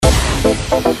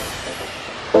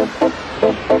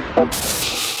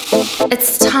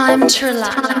Time to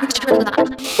relax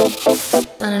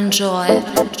and enjoy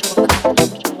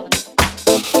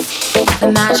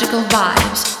the magical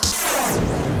vibes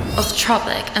of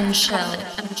Tropic and Chill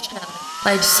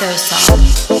by Sosa.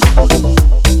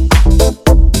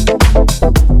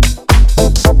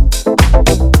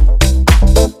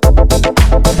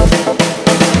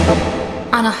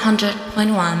 On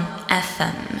 100.1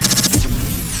 FM.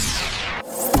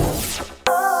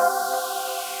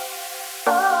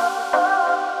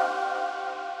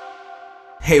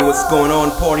 Hey, what's going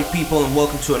on, party people, and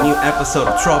welcome to a new episode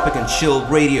of Tropic and Chill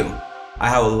Radio. I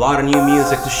have a lot of new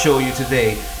music to show you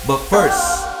today, but first,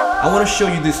 I want to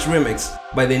show you this remix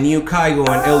by the new Kygo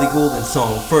and Ellie Goulding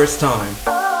song, First Time.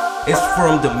 It's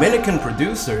from Dominican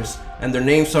producers, and their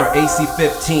names are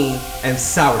AC15 and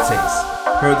Sour Taste.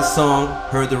 Heard the song,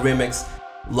 heard the remix,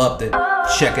 loved it.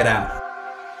 Check it out.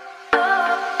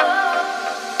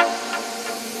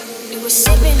 We were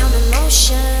sipping on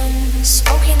emotions,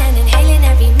 smoking and inhaling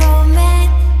every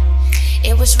moment.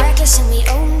 It was reckless and we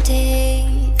owned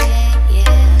it,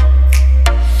 yeah.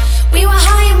 We were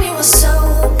high and we were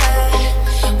sober.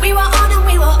 We were on and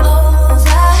we were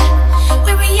over.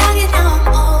 We were young and now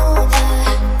I'm older.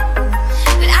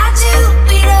 But I do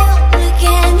it all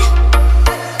again.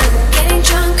 Getting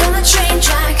drunk on the train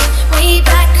track. Way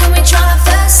back when we tried our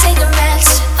first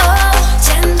cigarettes. Oh,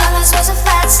 $10 was a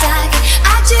fat stack.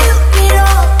 I do it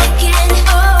all again.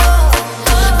 Oh,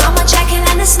 mama jacket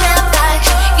and a snapback.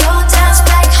 Your dad's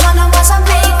black Honda was on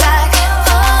payback.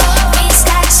 Oh, we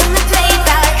stacks in the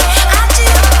playback. I do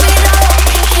it all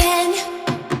again.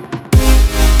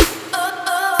 Oh,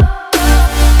 oh, oh,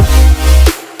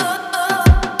 oh, oh, oh,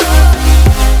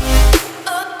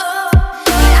 oh, oh.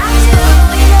 I do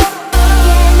it all again.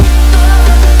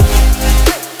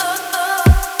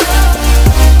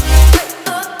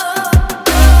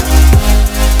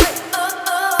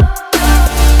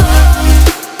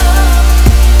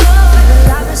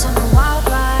 Lovers on a wild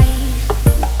ride,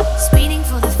 speeding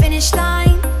for the finish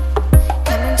line,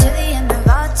 coming to the end of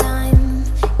our time,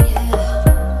 yeah.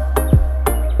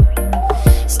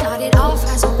 Started off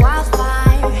as a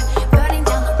wildfire, burning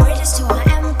down the bridges to our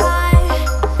empire.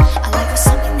 Our life was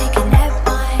something they could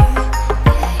admire,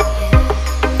 yeah.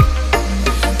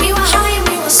 We were high and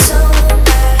we were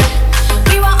sober.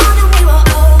 We were on and we were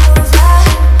over.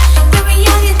 We were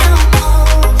young and now I'm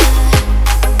older.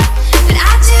 But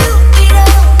I do it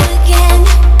all again.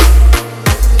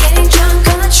 Getting drunk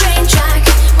on the train track.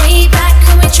 Way back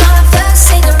when we tried our first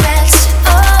cigarettes.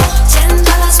 Oh, $10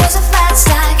 was a fat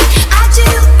stack. I do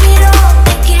it all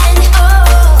again.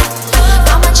 Oh,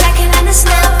 mama jacket and a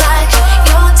snapback.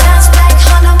 Your dad's black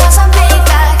Honda was on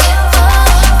payback.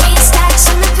 Oh, we stacks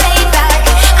in the playback.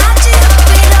 I do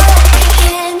it all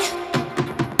again.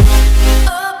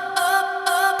 Oh, oh, oh,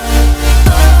 oh,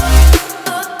 oh,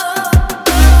 oh, oh.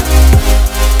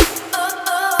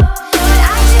 But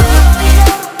I do it all again.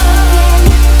 But I do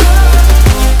it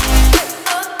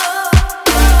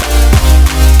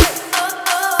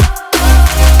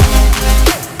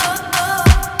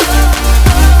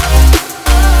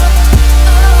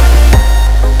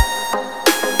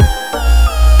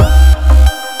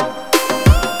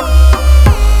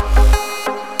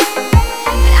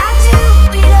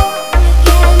all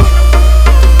again.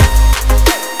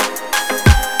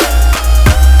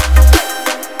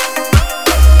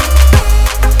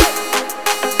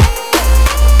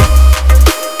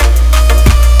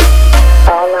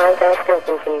 All lines are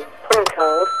frequency. Please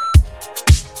hold.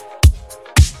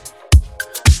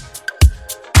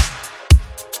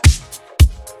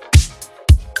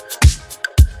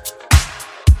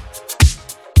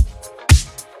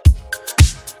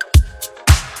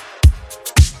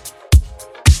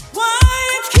 Why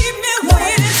you keep me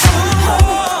waiting so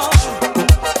long?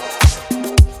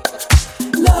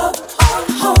 Love on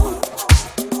hold.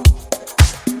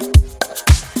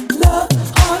 Love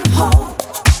on hold.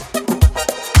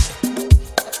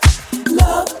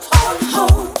 Love on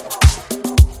hold.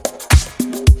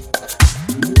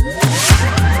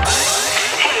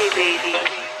 Hey, baby.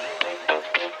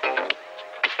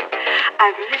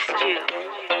 I've missed you.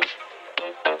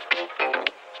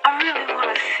 I really want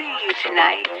to see you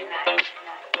tonight.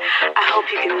 I hope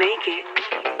you can make it.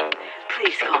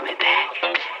 Please call me back.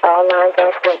 All lines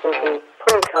are frequency.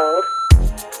 Please hold.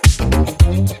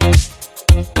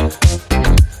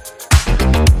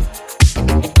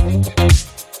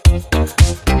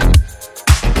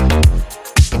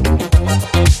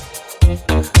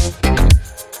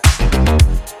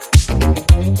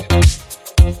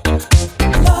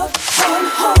 Love on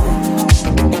hold.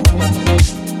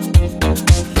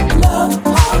 Love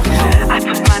on hold. I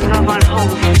put my love on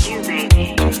hold for you,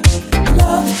 baby.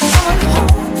 Love on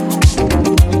hold.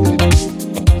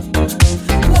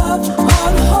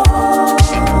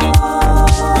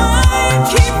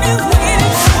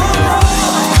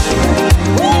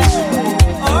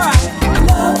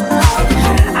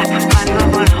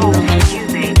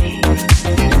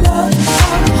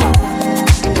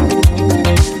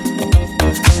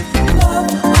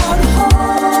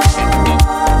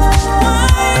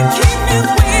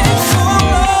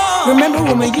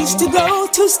 we used to go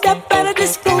two-step at a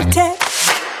discotheque.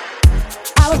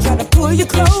 I would try to pull you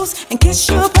close and kiss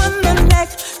you upon the neck.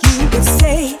 You would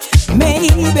say,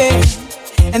 maybe,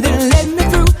 and then let me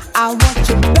through. I want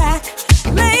you back.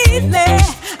 Lately,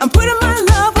 I'm putting my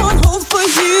love on hold for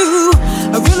you.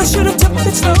 I really should have took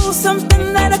it slow,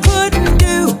 something that I couldn't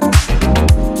do.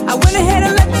 I went ahead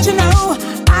and let you know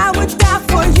I would die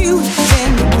for you.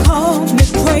 Then you called me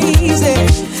crazy.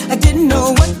 I didn't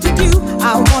know what to do.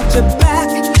 I want you back,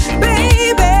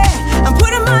 baby. I'm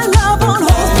putting my love on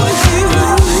hold for you.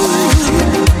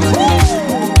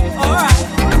 All right,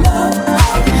 love.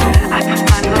 I put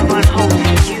my love on hold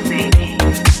for you, baby.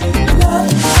 Love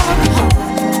on hold.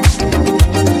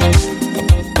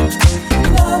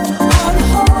 Love on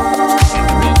hold.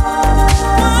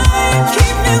 Why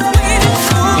keep me waiting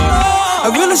so long? I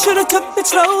really should have took it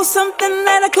slow, something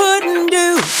that I couldn't do.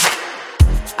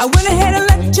 I went ahead and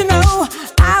let you know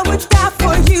I would die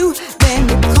for you. Then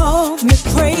you called me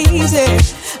crazy.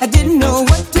 I didn't know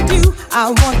what to do. I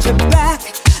want you back,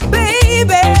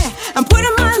 baby. I'm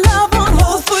putting my love on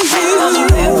hold for you. I'm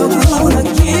never gonna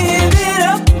give it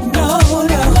up. No,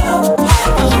 no.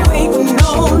 I'm waiting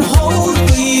on hold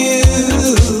for you.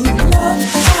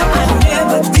 I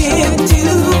never did do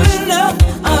enough.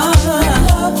 On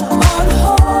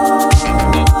hold.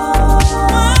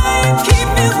 Why keep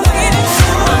me waiting so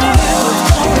long?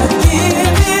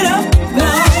 Give it up.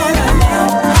 No, no.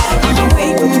 I'm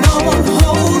waiting on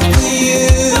hold for you.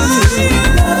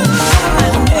 I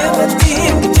never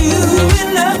did do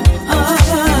enough.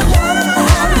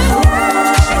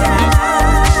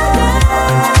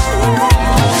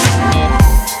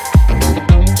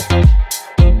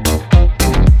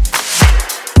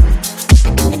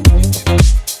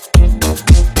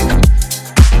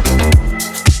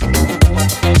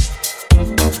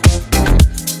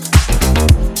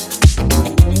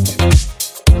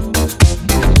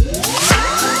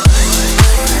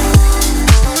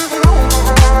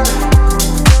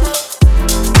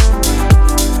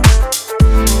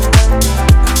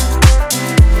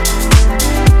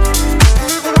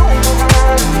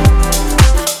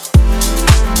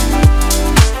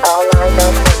 All lines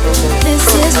are busy. This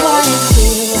is what it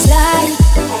feels like.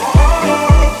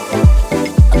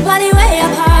 A body way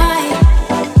up high.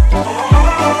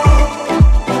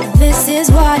 This is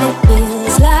what it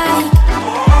feels like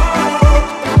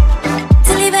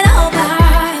to leave it all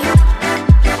behind.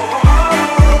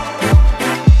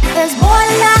 There's more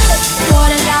to life, more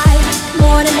to life,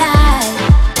 more to life.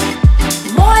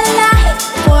 More to life,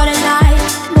 more to life,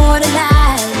 more to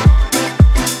life.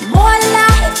 More to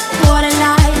life, more to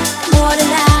life, more to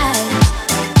life.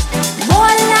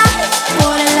 More to life,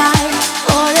 more to life.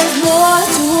 Oh, there's more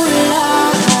to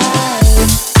life.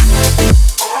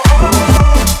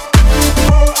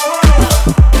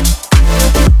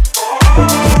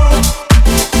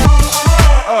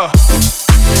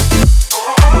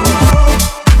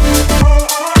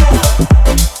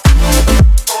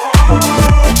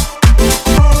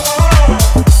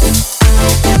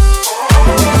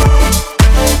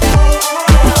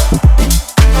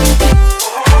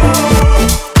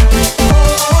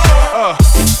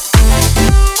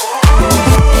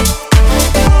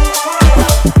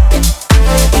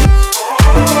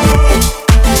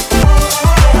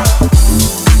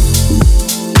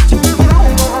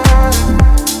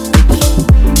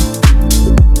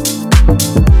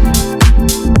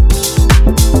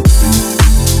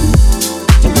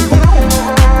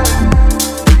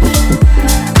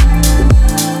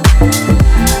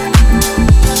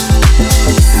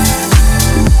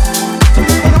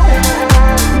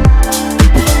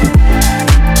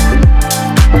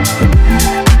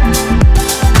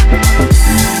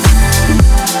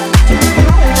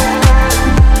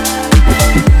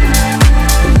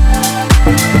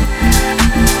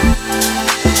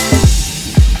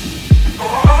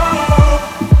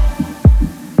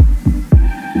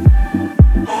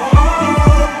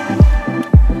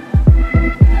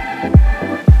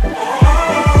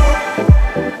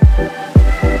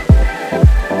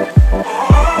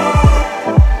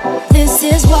 This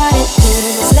is what it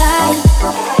feels like.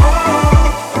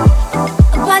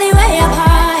 A body way up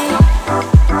high.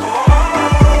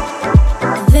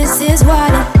 This is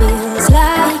what it feels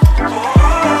like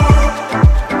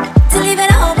to leave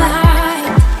it all behind.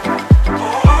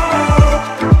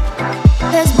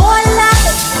 There's more to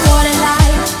life, more to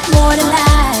life, more to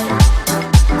life.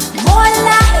 More to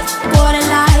life, more to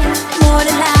life, more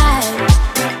to life.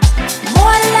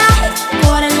 More to life,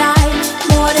 more to life,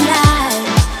 more to life.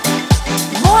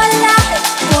 More to life,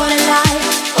 more to life.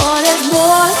 Oh, there's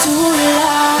more to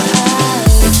life.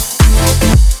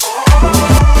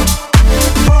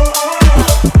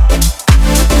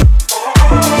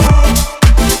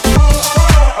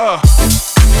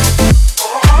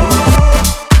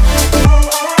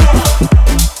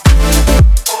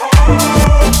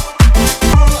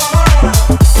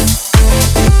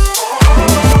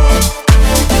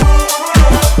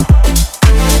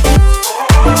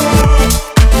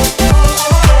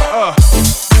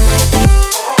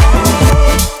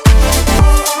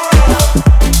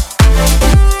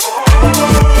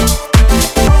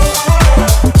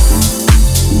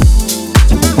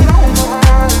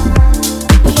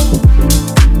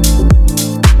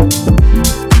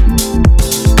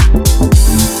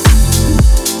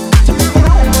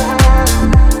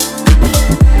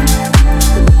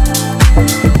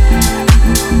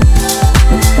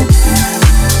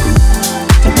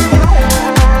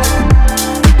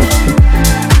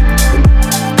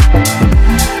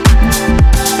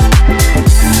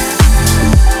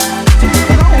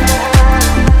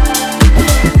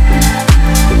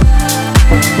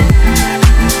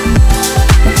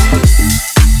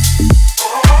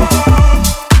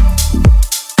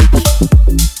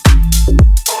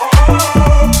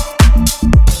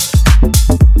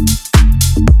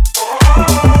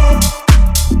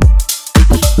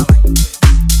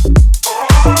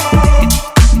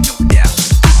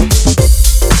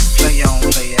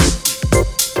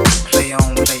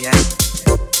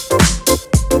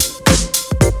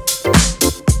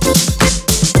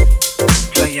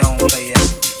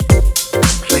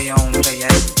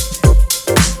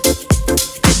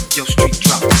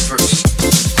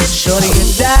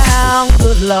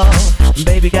 Lord.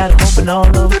 Baby got it open all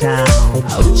over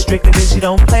town. Strictly bitch, you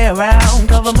don't play around.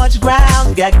 Cover much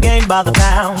ground, got game by the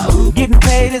pound. Getting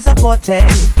paid is a forte,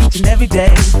 each and every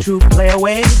day. True play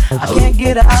away, I can't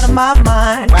get her out of my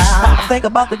mind. I think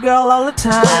about the girl all the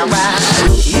time.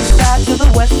 East side to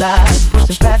the west side,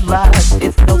 pushing fat rides,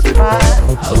 it's no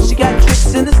surprise. She got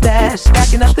tricks in the stash,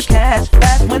 stacking up the cash,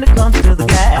 fast when it comes to the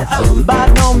gas.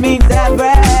 By no means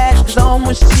average, it's on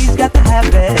when she's got the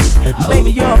habit.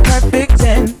 Baby, you're a perfect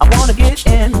 10, I wanna get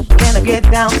in, can I get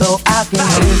down so I can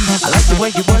win? I like the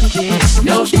way you work it,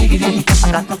 no diggity,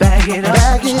 I got to bag it up,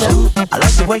 I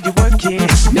like the way you work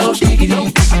it, no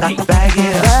diggity, I got to bag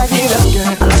it up,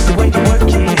 I like the way you work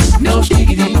it, no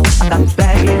diggity, I got to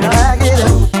bag it up,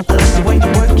 I like the way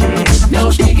you work it,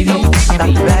 no diggity, I got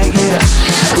to bag it up.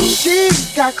 She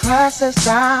got class and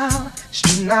style,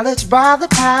 street knowledge by the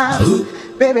pound.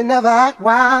 Baby never act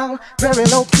wild, very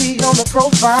low key on the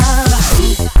profile.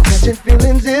 Catching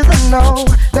feelings is a no,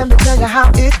 let me tell you how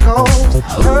it goes.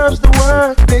 Curves the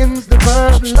word, spins the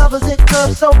verb, lovers it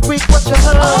curves so quick what you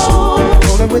heard.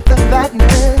 Rolling with the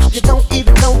fatness, you don't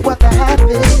even know what the half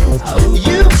is.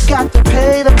 You got to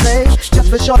pay to play, just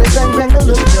for shorty bang bang to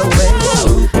look your way.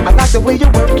 I like the way you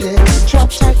work it, trap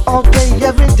tight all day,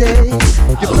 every day.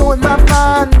 You're blowing my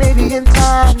mind, maybe in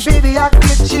time, baby I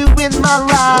get you in my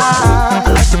ride.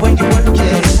 I like the way you work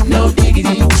it, no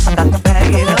diggity, I got to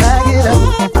bag it up,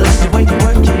 I like the way you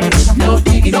work it, no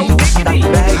diggity, I got to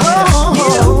bag it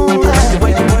up, I like the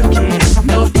way you work it,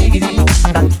 no diggity,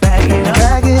 I got to bag it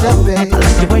up, baby. I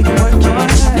like the way you work it,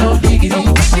 no diggity,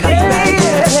 I got to bag it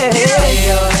up. Hey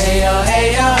yo, hey yo,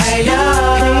 hey yo, hey yo,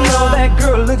 hey yo, that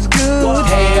girl looks good.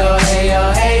 Hey yo, hey yo,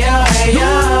 hey yo, hey yo,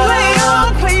 play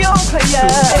on, play on, play on.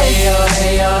 Hey yo,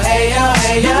 hey yo, hey yo,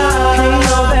 hey yo, hey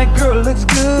yo, that girl looks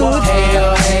good. Hey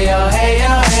yo, hey yo, hey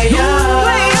yo, hey yo,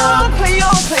 play on, play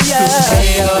on, play on.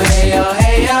 Hey yo, hey yo,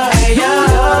 hey yo, hey yo,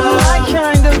 you're my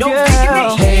kind of girl.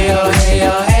 Hey yo, hey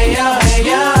yo, hey yo, hey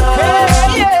yo, hey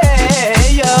yo,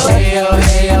 hey yo, hey yo,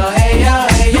 hey yo,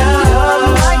 hey yo,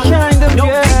 you're my kind of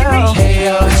girl. Hey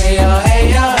yo, hey yo, hey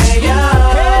yo, hey yo,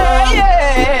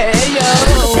 hey yo.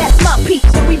 That's my peak,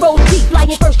 so we roll deep,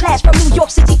 flying first class from New York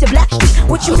City to Blackstreet.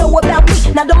 What you know about me?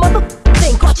 Now the mother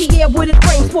thing, Cartier wooden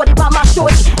frame, sported by my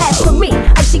shorty. As for me,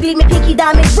 icy gleaming pinky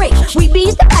diamond ring. We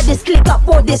bees the baddest click up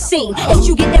for this scene. And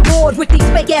you getting bored with these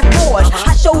fake ass boards.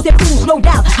 Hot shows and proves, no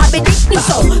doubt, I've been deeply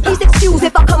so. Please excuse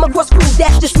if I come across crude,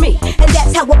 that's just me. And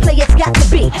that's how a player's got to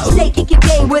be. Stay kicking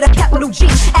game with a capital G.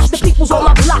 Ask the peoples on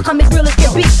my block, I'm as real as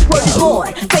can be. Word is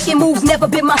born, faking moves never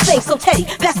been my thing. So Teddy,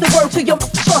 pass the word to your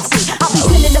Chauncey. I'll be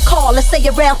sending a call, let's say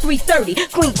around 3:30.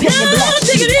 Queen Pen and Black. No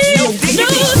diggity, no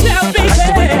doubt, baby.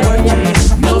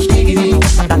 No diggity,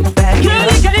 I got to bag it up.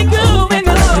 Girl, you can't go and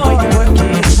go. I like the way you work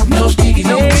it. No diggity,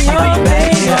 I got to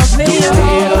bag it up. Hey yo,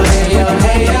 hey yo, hey yo,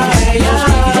 hey yo, hey yo.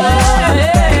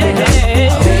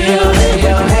 Hey yo, hey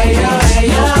yo, hey yo, hey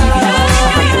yo.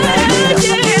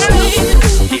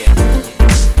 Yeah,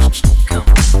 come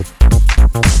on.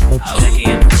 Jackie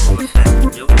in full effect.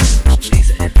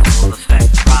 Lisa in full effect.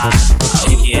 Ride.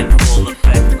 Jackie in full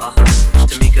effect.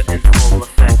 Tamika in full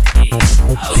effect.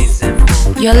 Yeah. Lisa in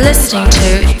full effect. You're listening to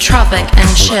Tropic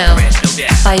and Chill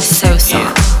by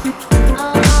Sosa.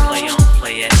 Play on,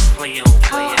 play it, play on,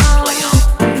 play it, play on,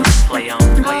 play on,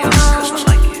 play on, 'cause I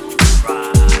like it.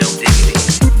 Right. No diggity,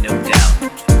 no doubt.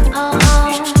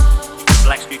 Yeah.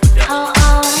 Blackstreet Production.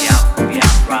 We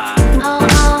out, ride.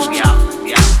 We out,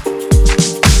 we out.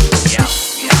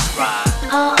 We out, ride.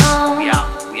 We out, we out.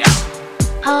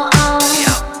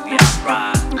 We out,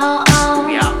 ride.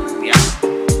 We out, we out.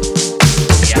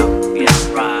 We out,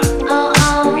 ride.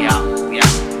 We out, we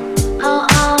out. We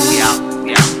out,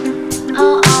 we out.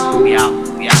 We out,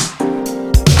 we out.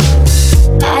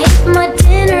 I eat my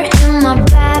dinner in my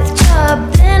bathtub,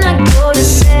 then I go to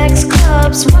sex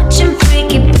clubs, watching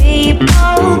freaky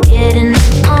people getting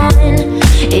it on.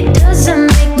 It doesn't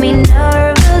make me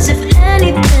nervous, if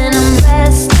anything I'm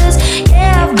restless.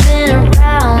 Yeah, I've been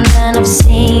around and I've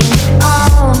seen it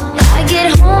all. I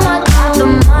get home, I got the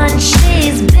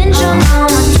munchies, binge on all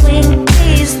my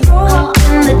Twinkies, throw up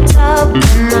in the tub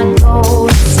and I go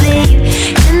to sleep.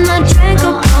 And I drank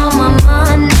up all my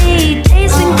money,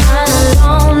 days been kinda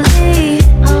lonely.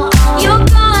 You're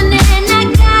gone and I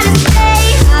gotta stay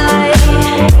high.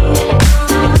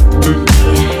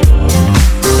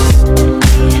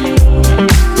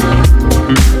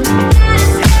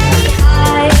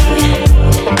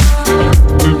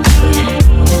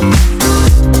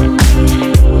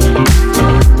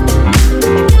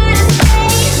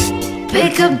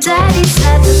 Pick up daddies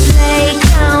at the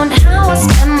playground, how I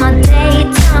spend my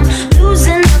daytime,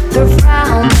 losing up the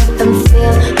round, make them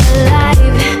feel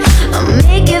alive. I'm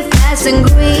making nice and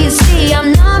greasy.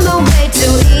 I'm numb way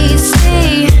too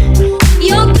easy.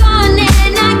 You're gone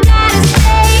and I gotta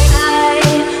stay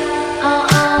high.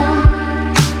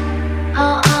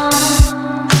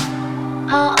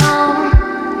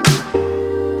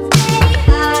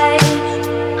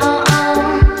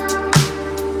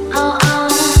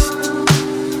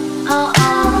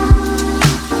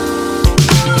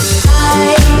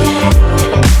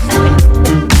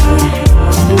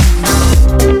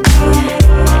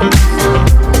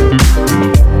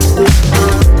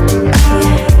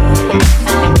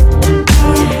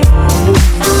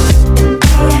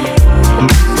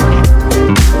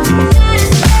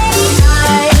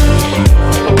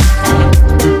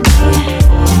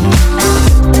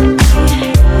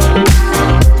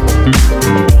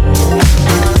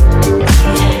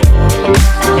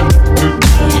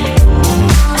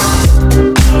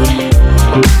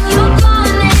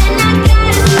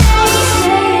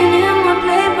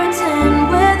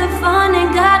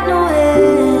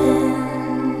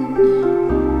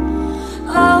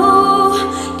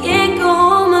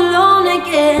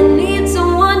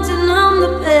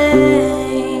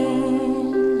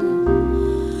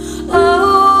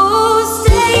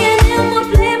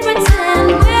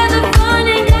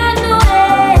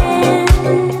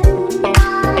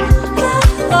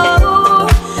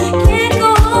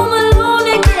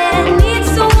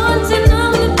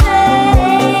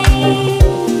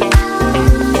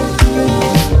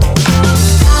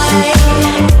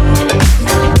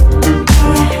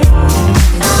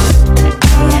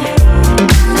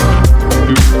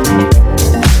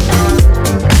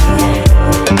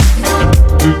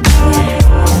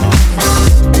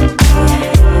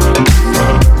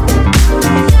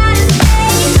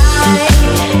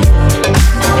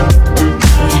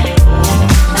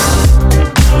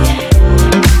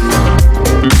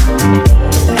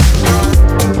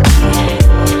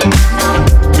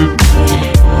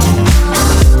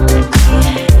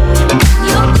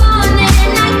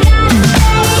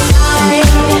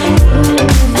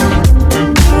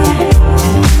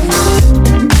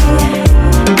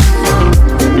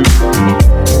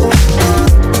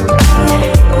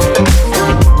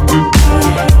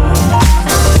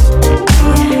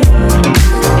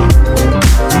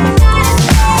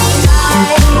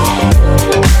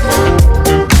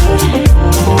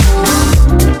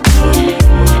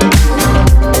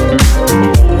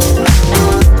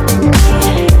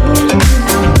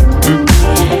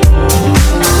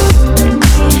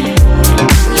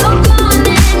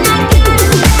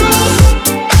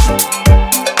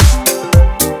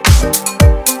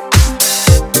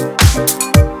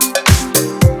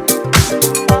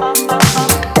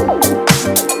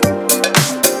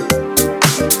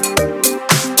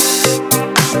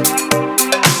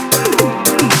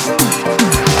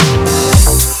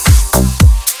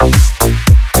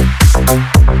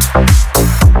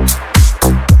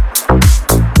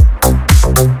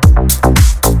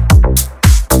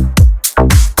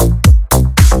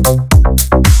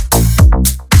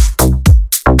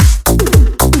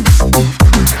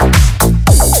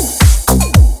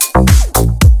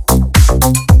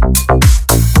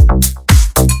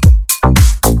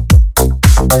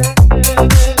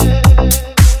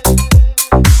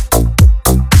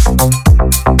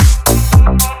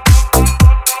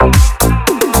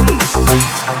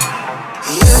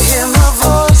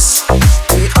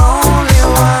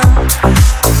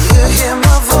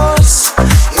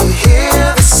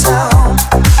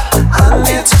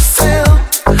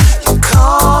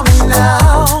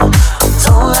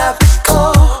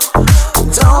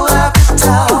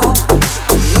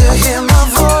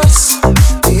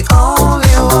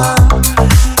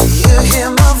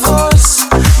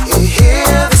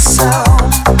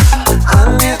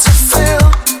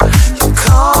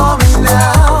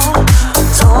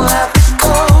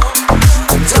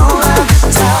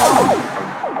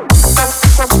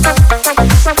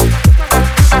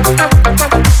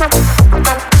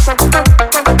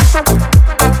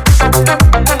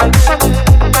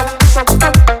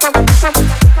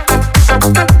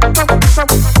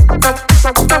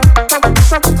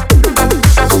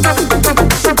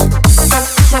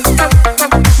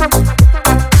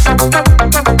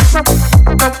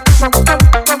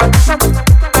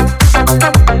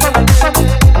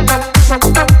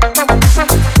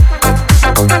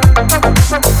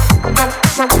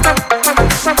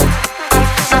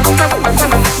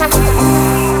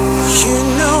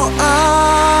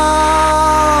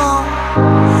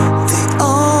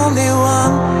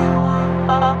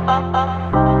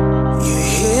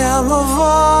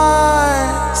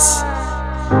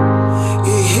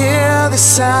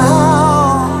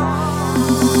 sound.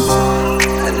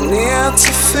 I need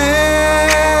to feel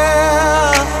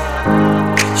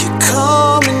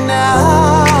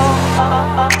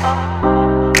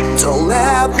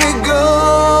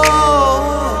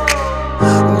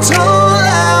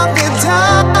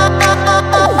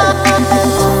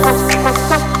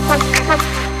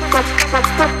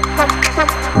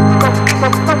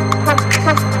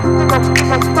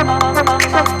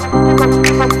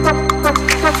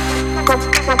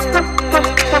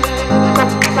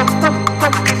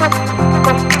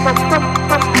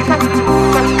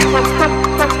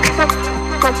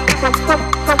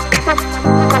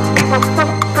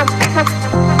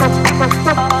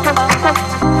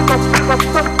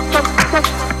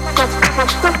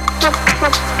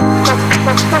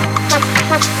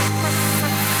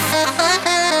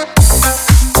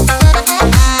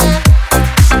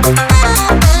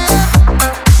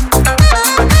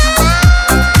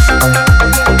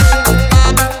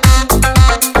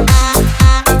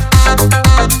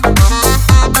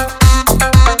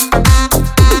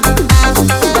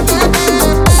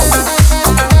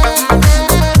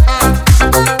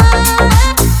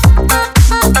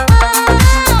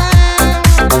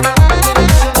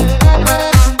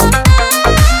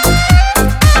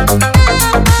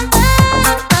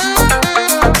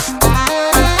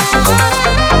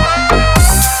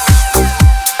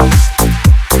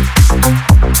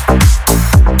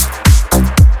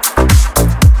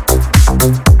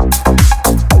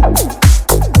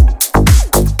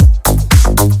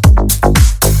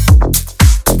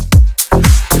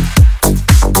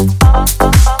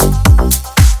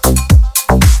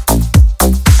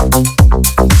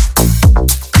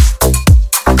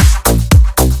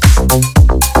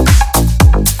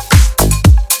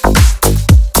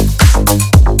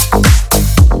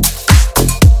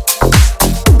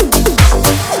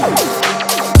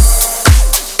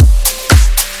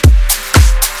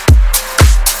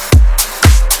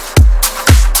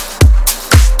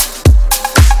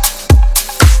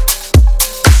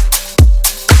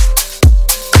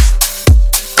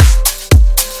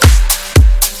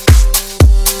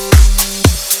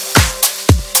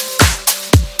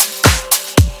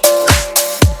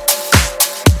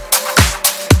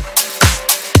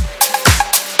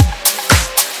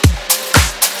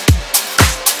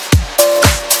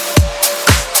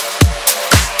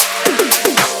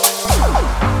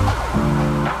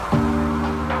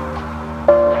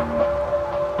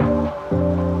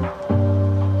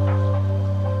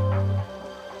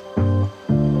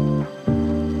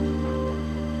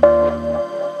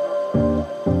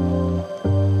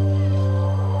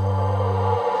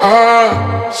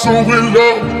so in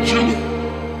love with you.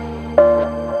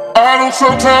 I don't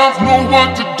sometimes know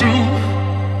what to do.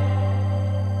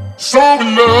 So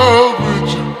in love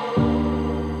with you.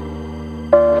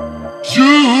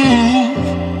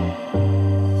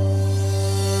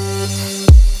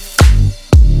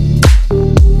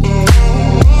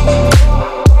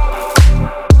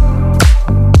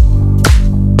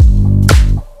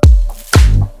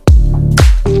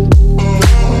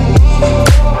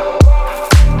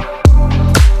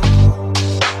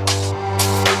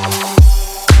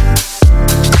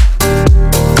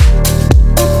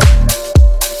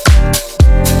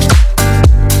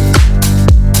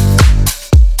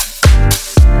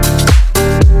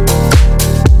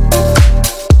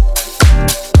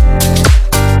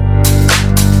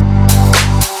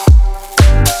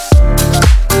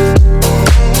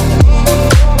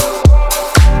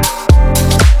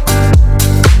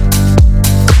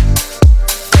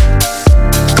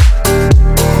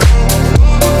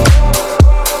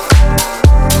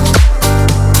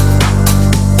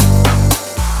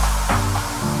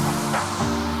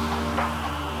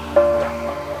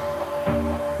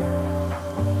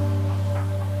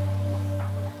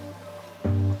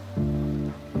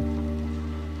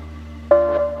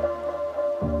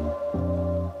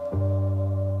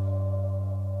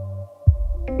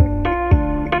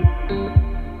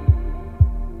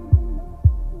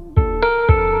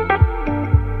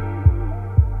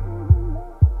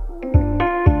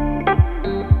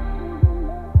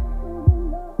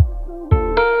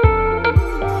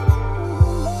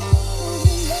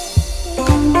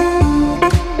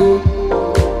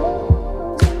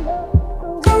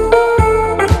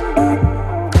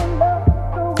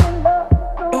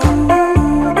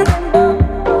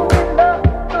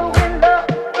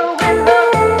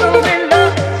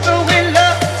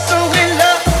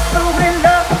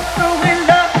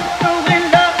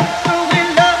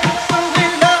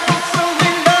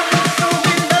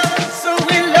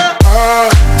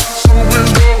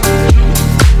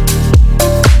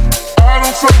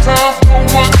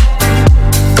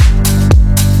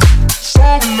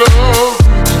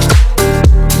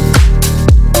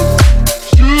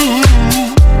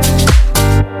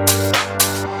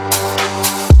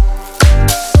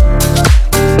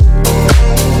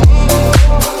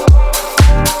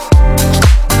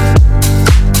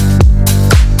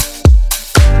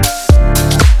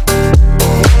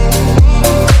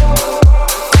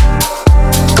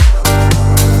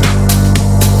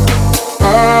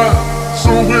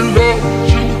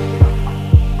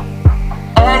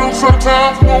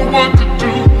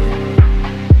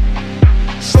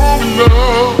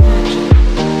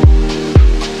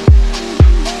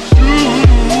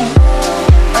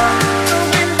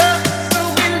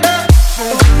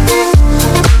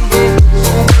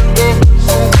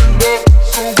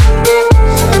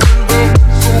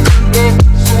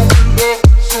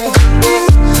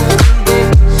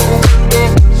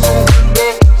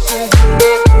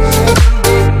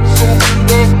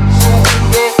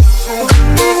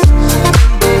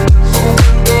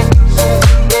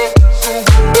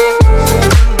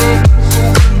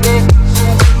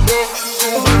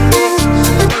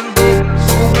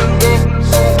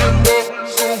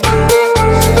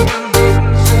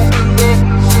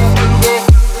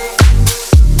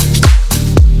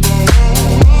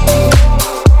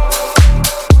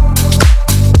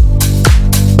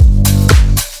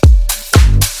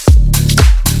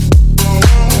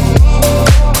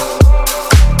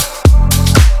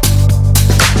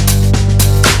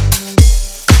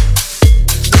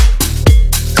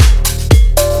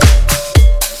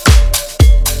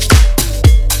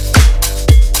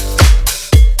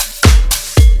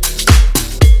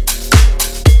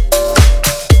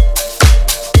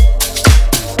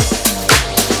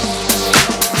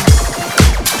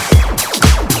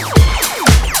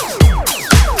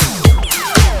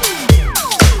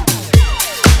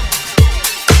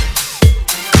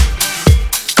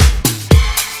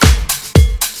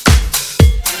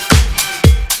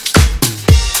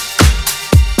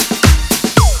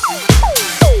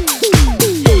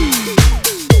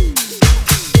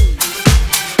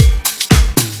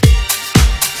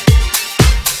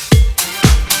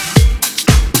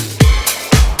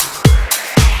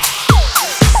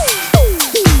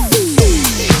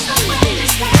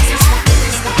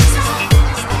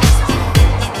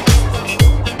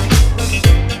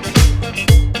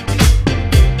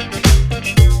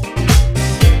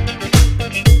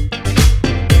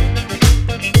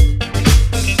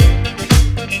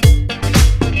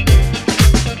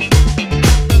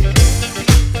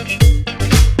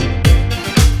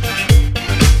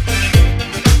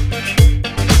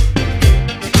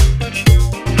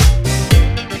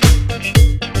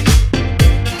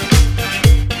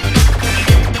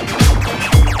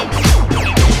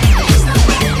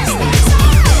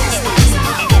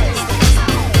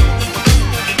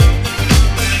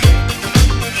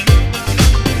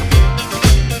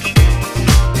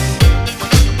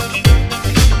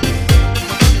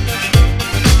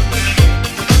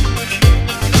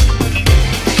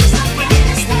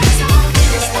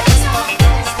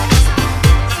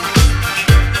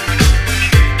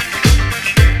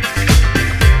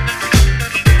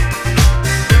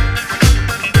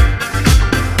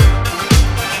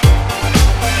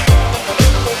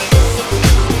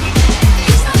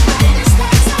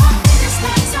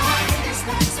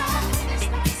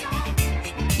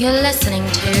 You're listening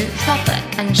to Tropic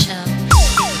and Chill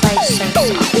by Sosa.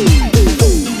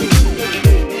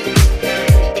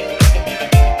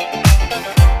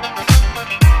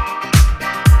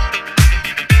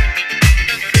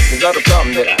 It's not a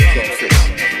problem that I can't fix,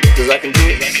 cause I can do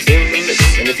it in the mix.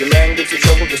 And if your man gets in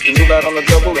trouble, just to move out on the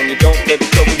double, and you don't let the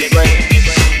trouble get brain.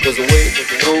 Cause the way it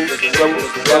goes,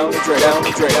 down the drain, down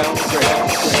the drain, down the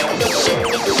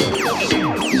drain.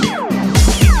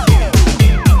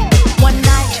 One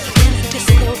night in the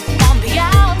disco, on the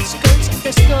outskirts of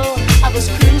Frisco, I was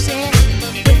cruising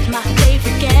with my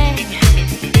favorite gang.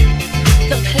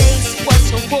 The place was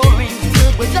so boring,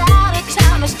 filled with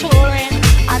out-of-towners touring.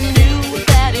 I knew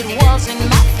that it wasn't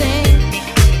my thing.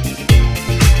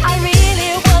 I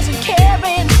really wasn't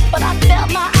caring, but I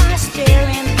felt my eyes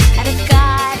staring at a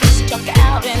guy who stuck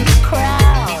out in the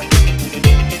crowd.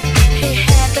 He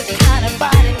had the kind of body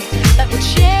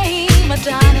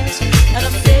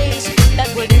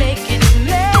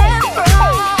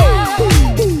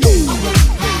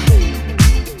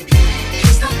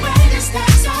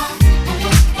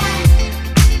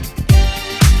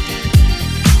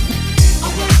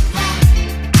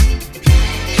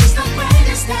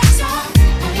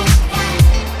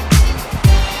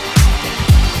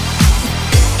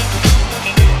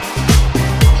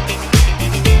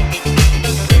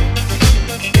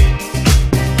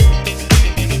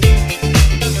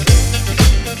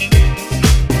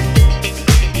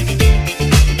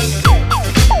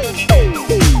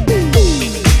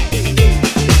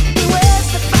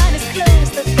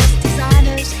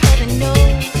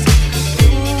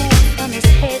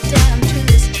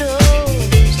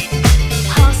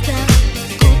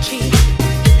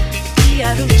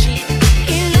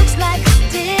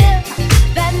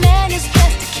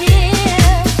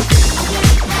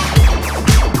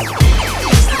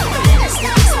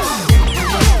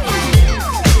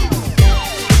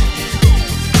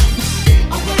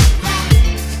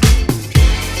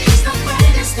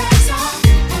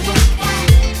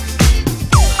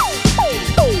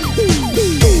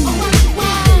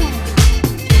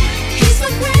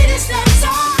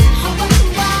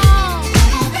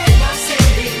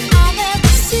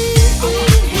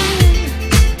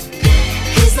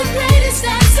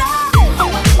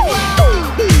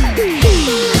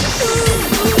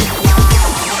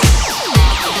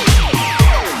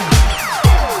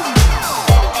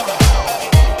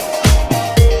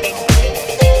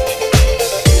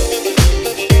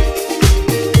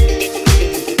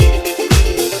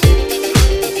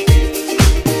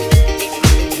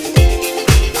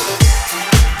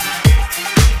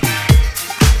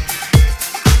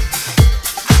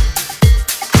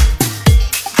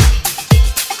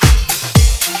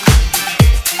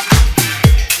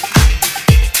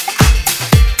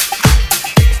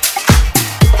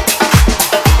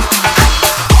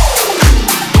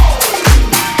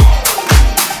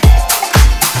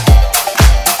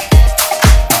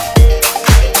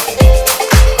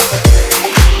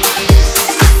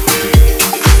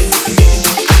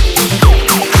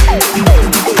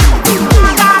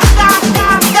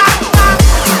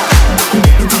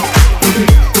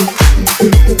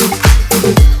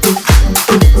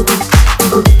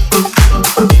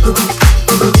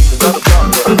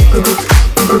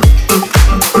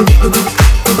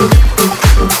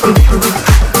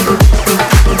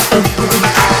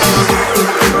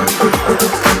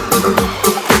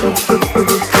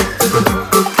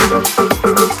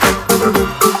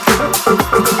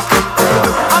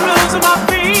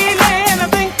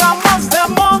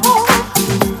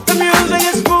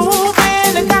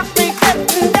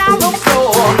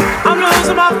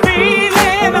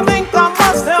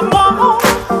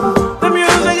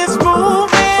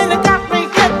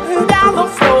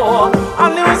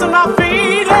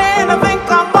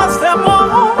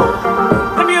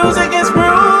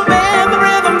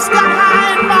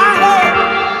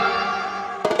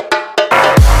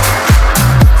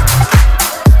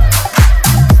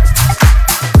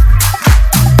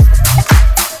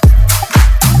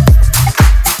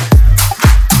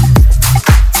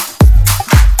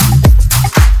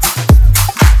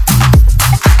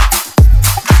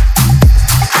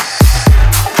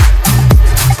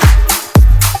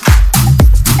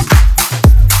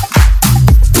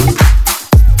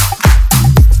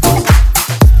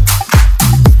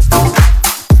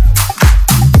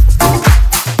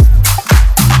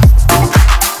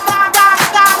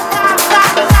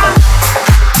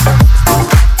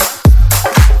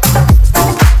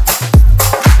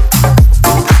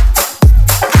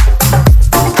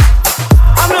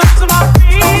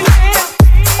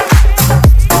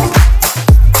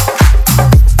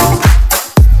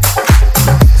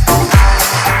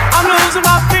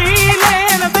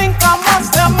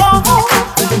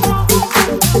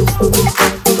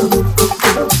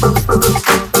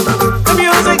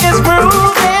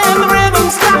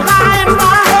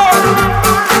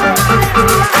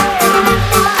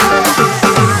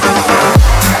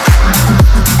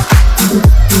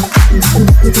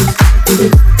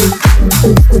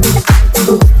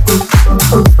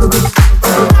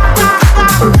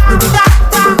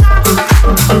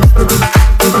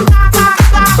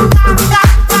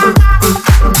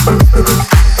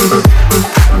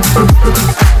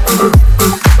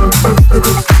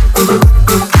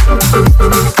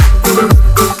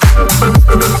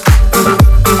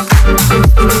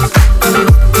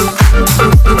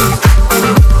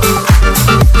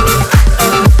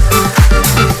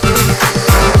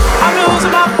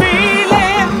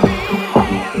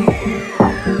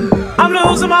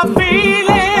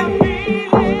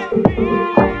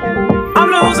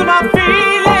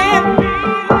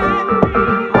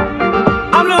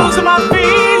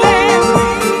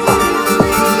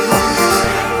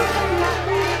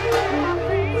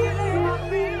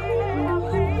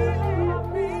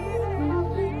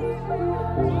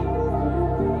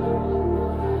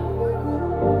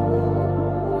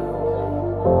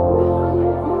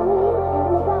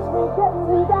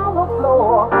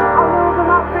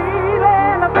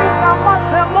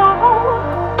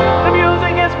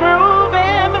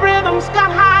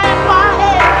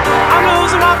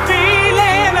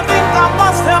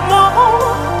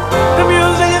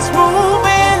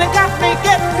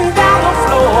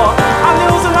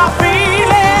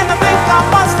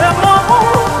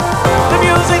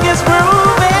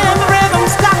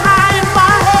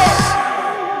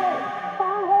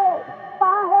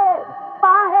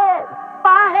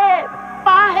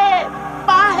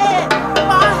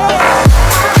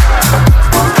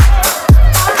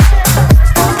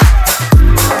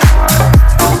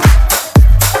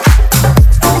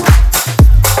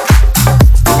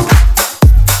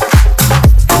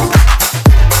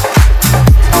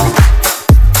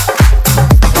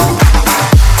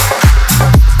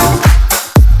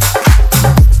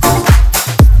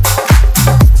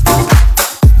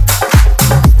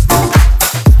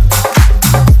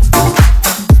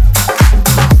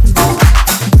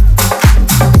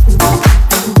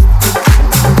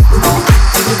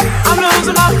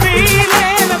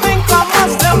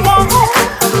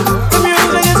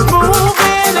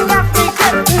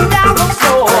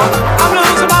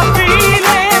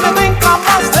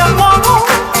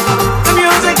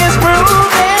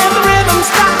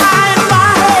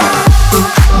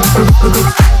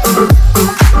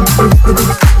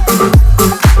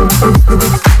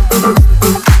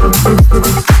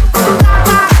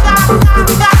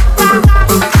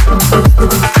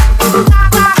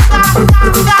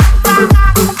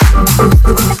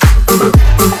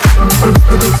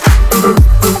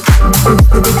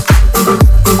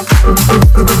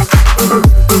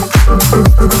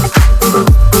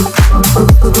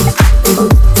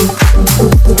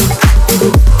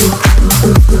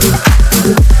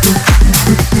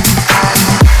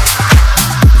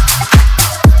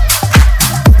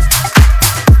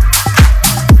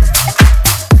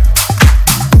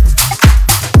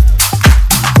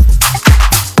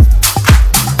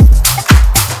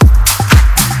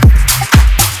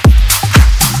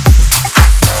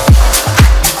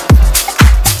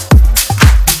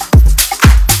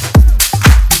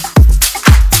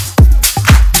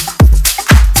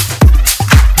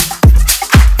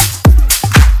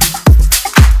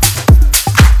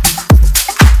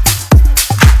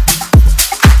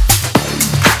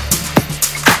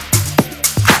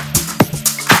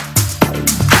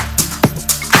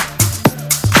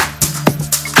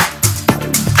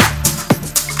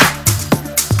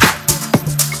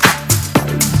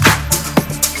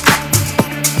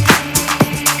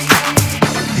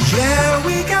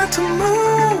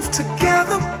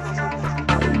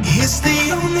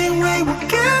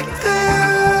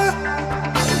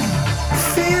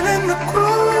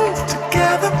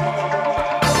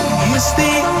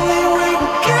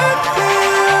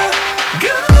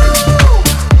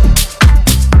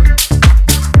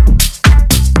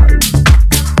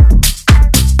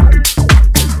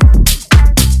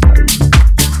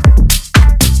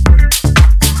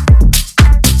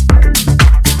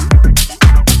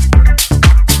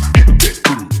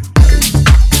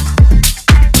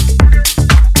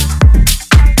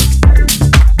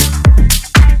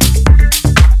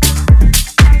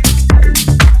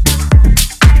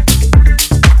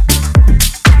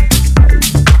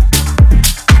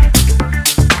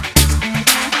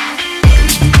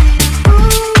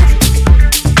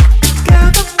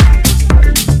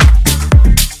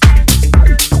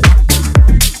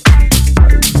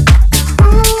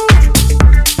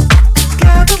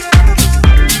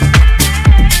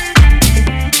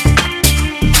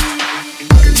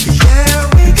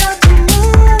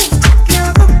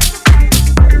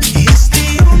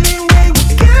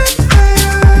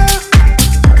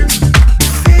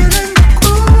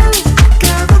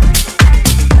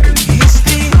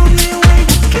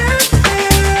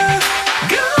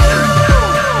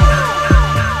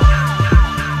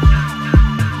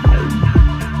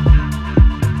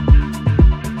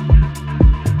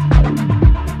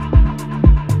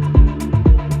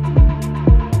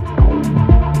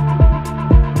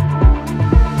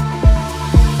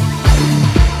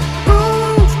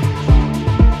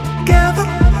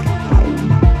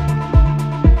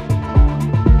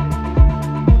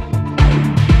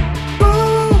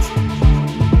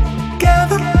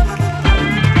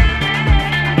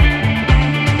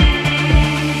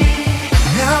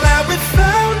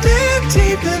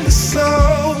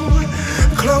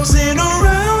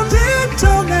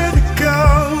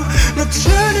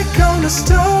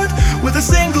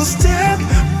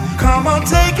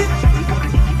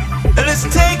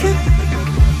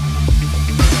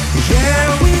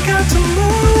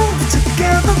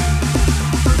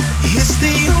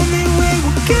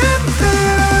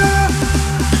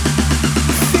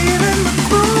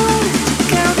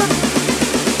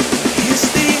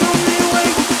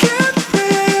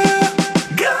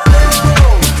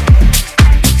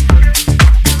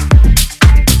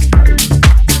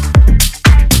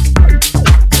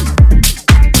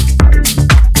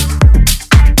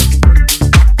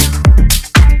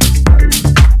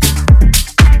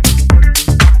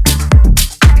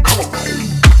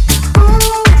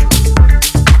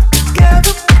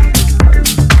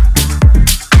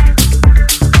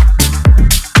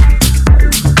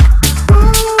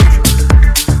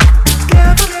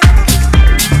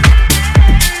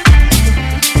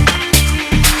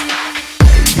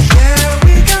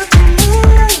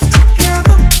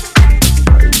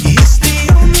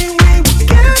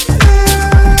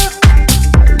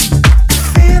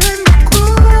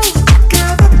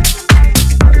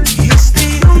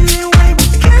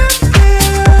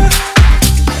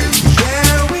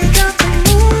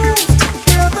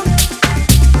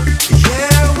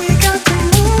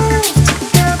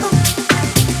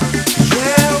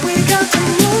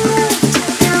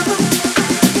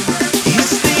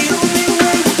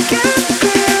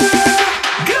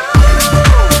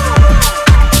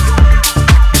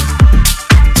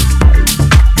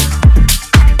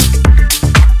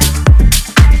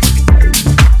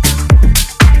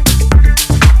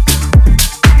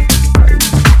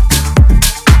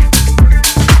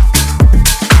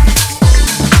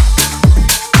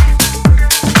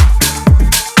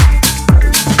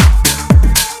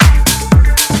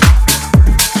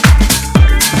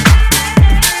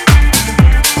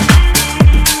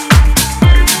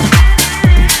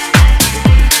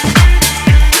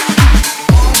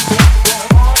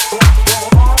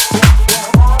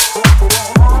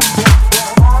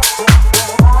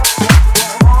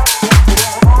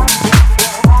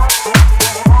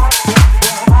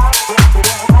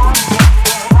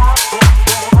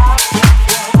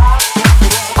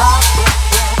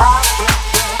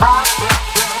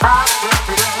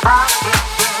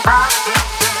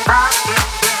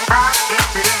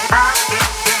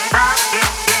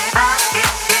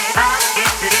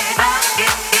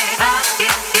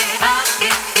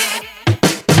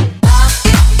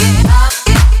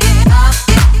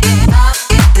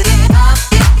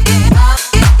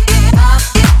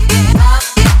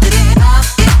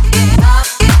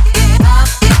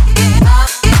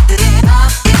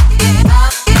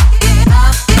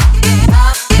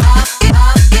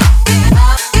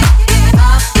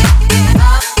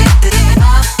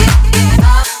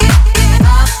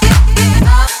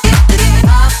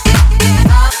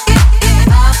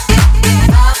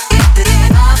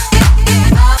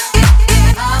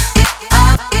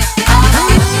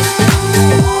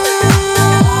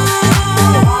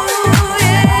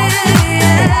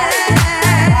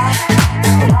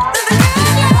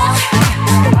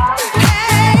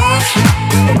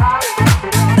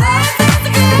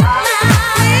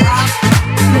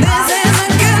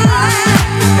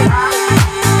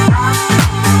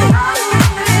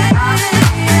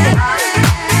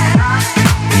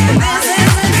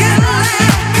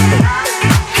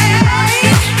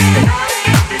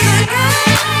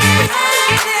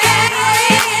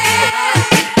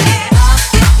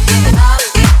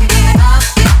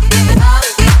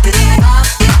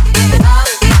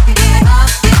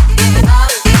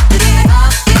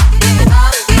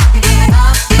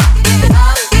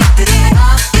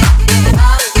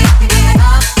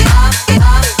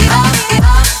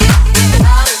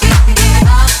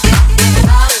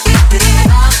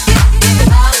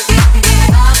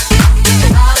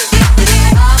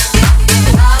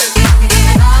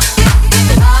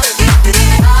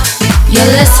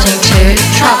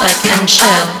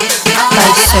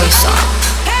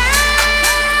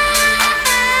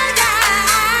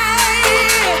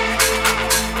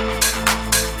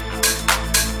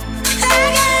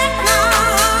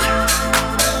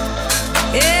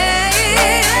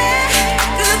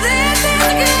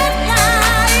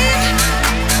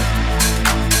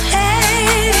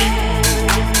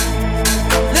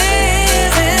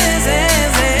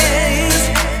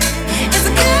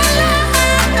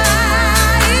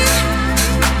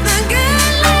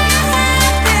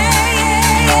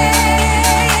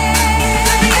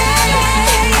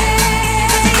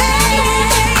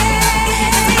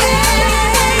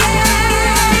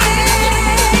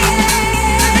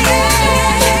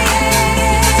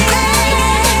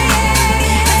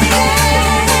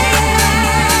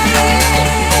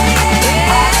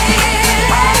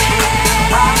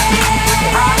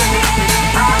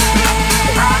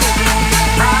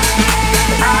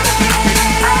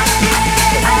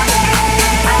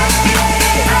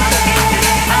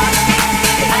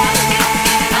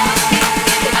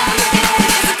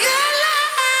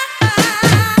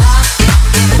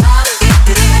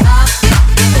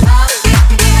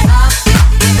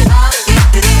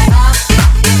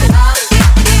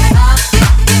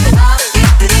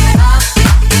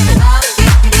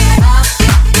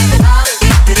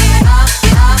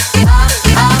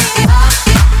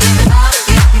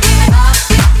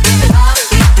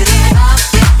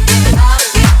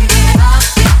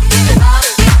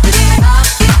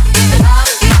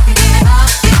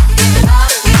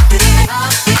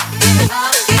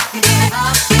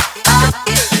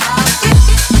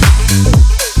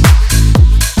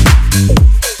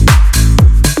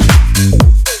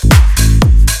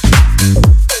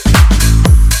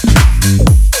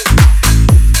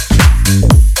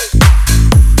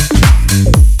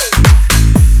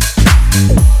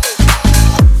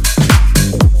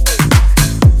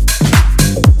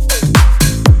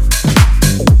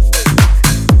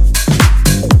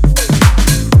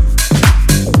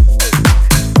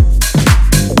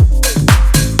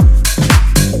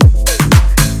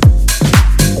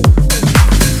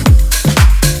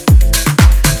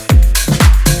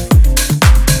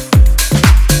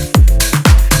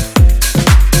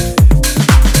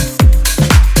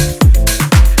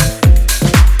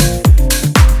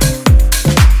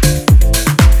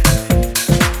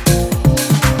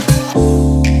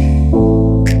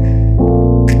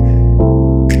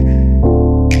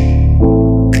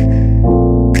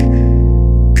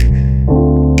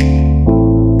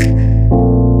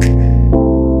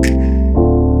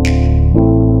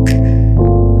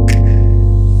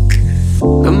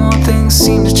things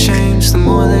seem to change, the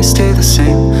more they stay the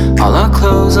same. All our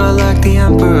clothes are like the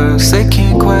emperor's, they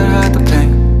can't quite hide the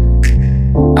pain.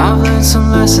 I've learned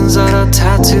some lessons that are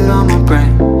tattooed on my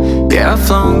brain. Yeah, I've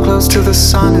flown close to the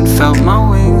sun and felt my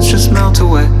wings just melt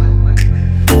away.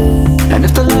 And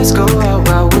if the lights go out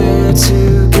while we're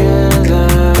together,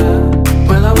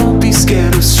 well, I won't be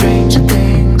scared of stranger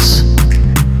things,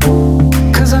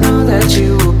 'cause I know that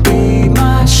you will be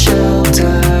my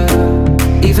shelter.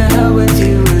 Even hell with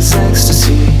you is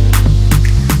ecstasy.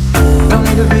 Don't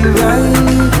need to be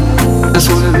right, just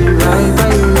wanna be right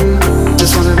by you.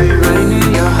 Just wanna be right near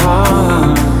your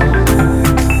heart.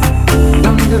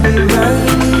 Don't need to be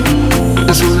right,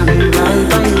 just wanna be right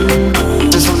by you.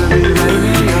 Just wanna be right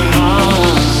near your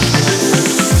heart.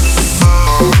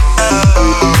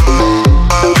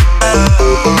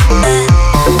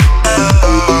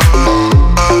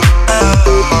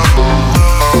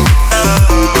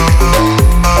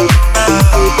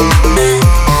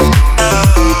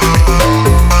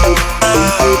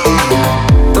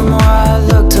 The more I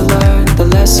look to learn, the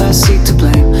less I seek to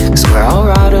blame. 'Cause we're all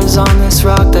riders on this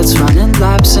rock that's running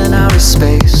laps in outer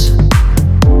space.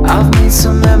 I've made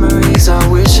some memories I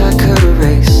wish I could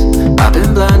erase. I've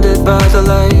been blinded by the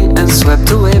light and swept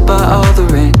away by all the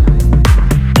rain.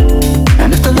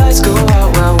 And if the lights go out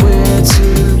while we're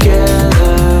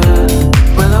together,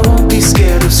 well, I won't be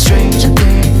scared of stranger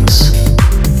things,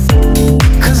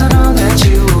 'cause I know that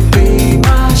you will be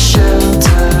my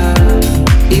shelter.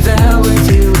 Even hell with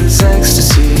you is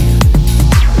ecstasy.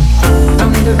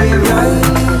 Don't need to be right,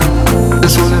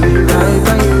 just wanna be right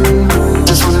by you.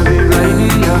 Just wanna be right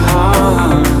near your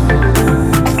heart.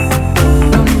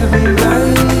 Don't need to be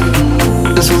right,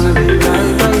 just wanna be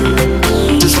right by you.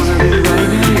 Just wanna be right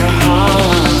near your heart.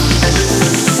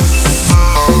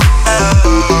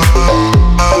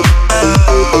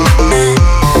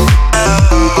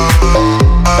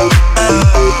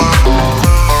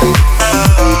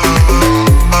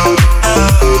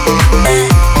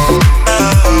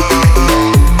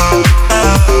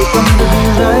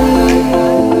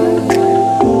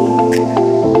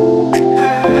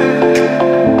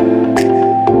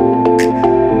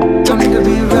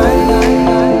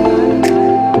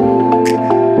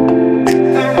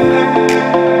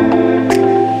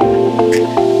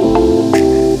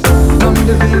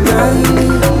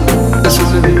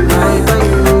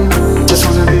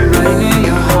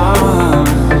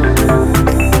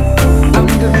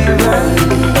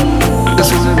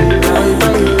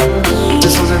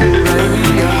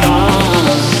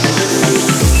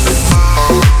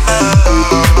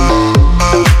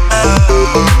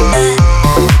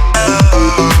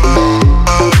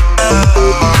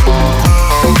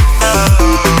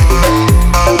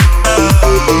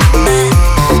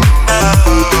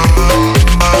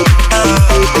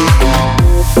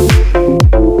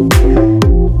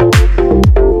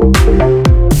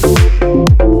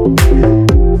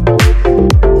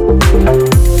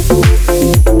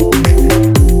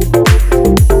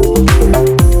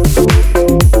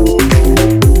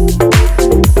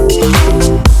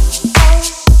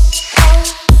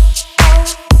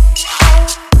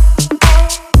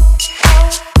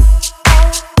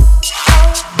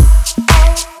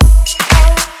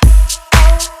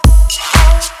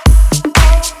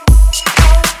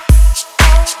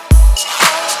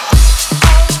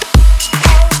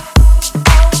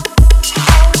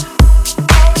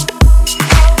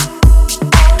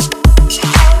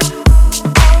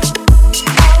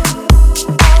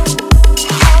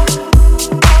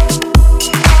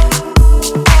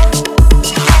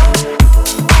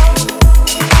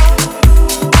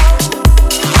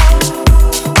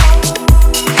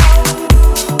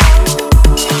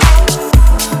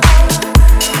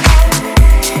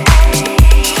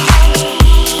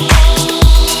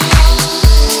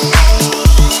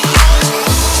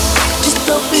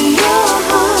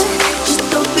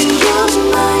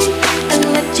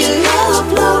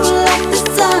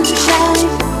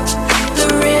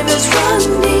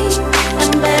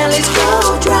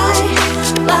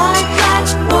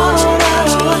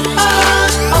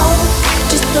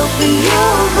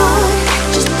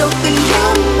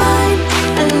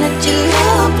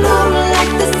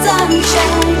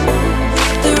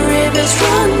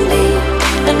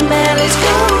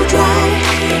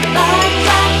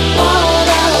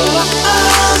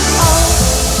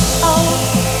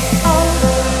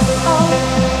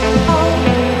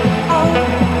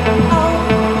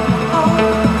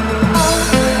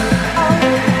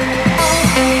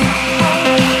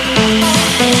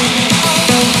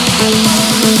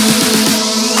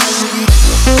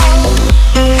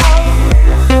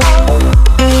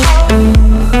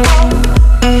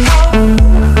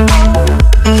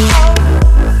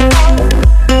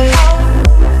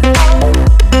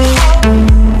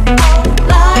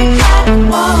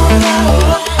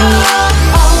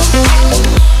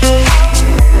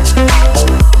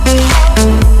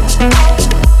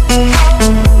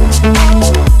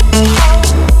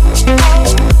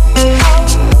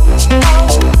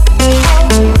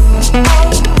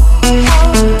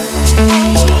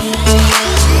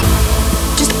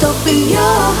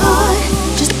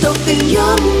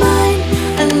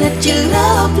 let your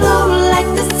love blow like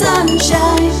the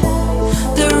sunshine.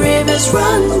 The rivers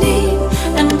run deep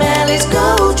and valleys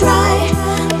go dry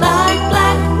like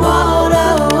black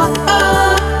water.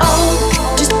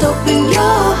 Just open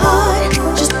your heart,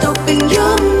 just open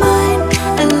your mind,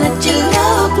 and let your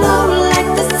love blow like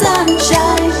the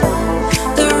sunshine.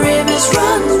 The rivers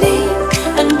run deep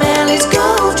and valleys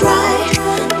go dry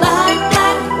like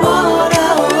black water.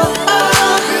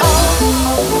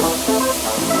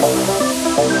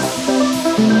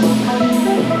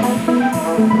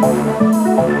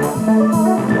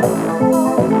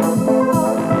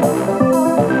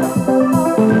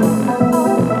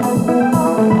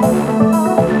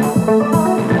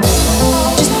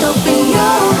 Just open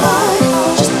your heart,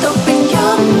 just open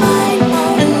your mind,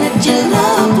 and let your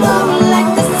love blow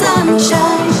like the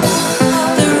sunshine.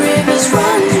 The rivers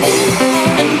run deep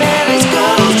and valleys go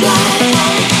dry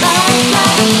like black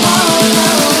water.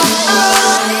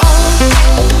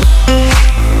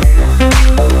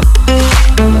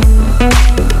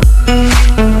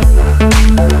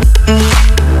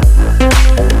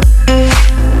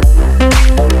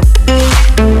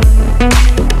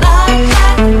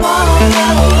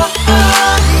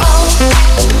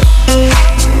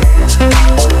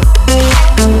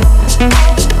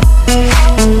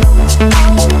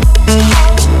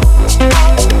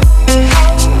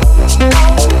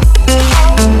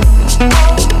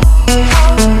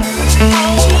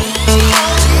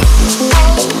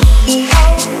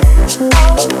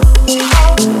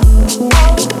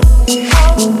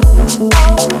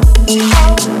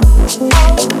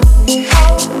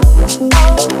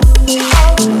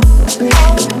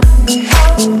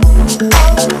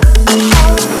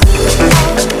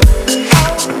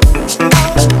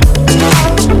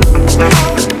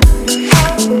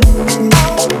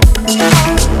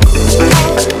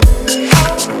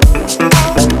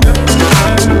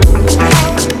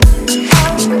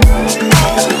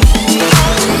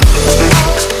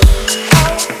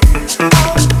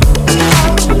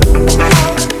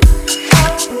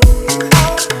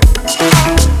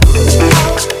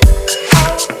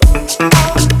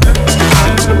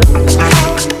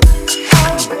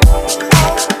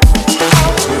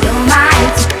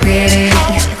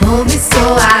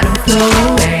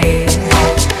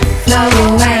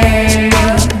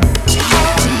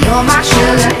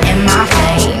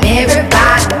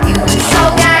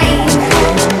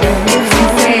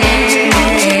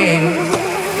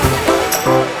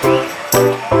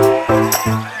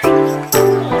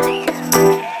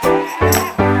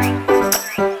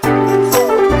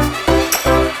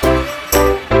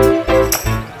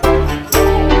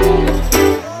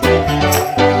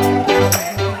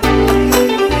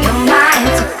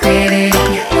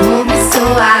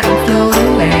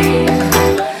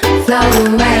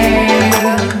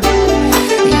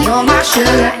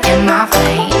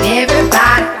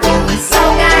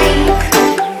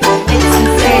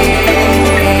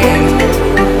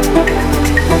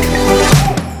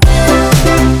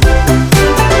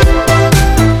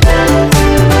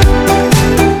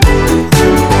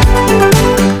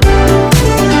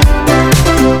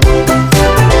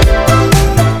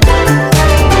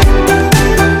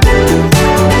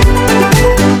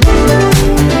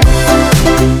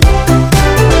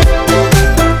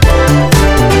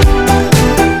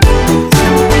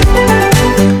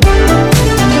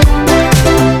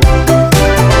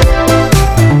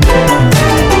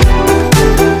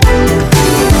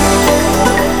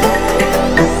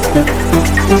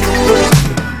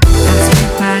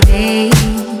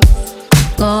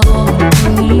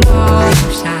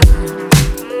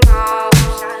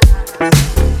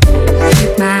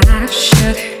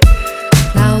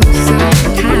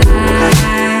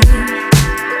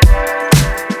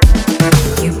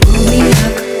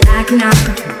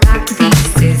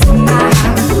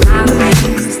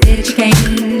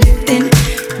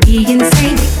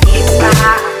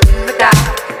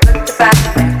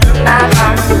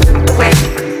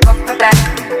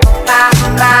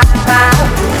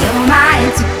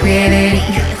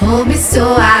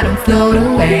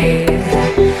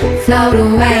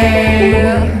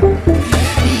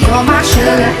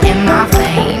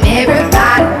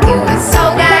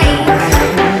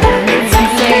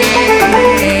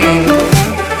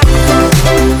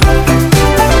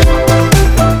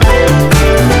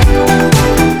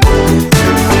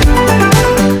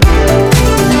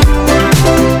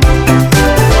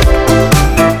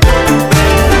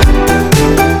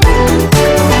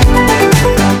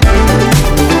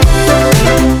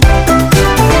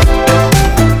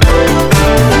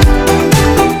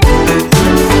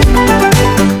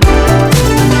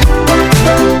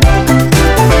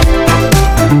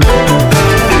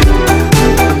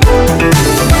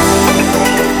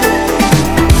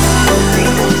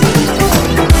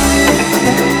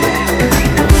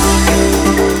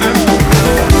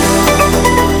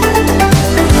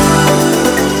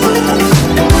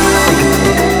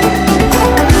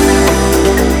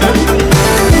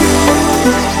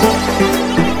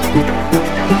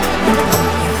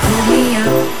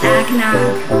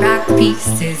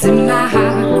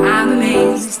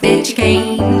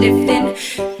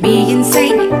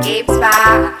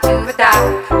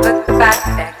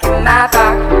 my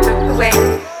back, took the weight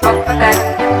off my back,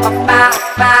 off my.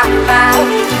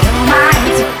 You're my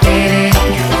intoxicating,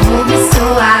 you hold me so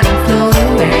I can float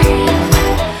away,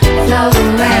 float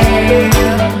away.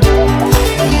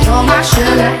 You're my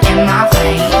sugar and my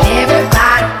flame.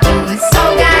 Everybody doing so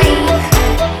gay,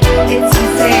 it's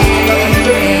insane.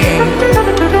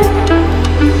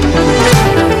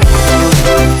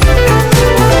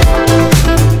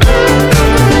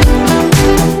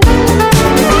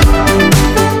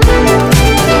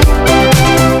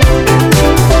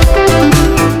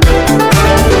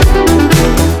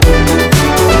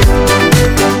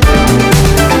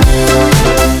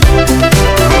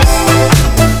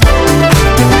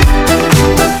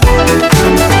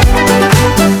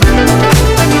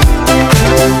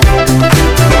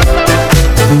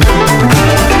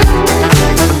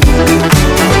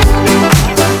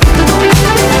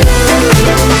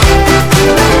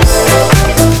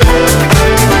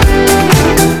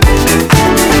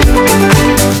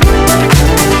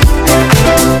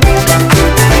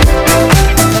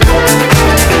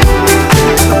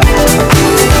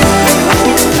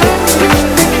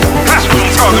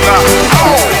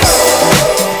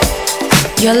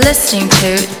 You're listening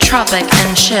to Tropic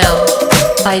and Chill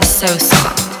by Sosa.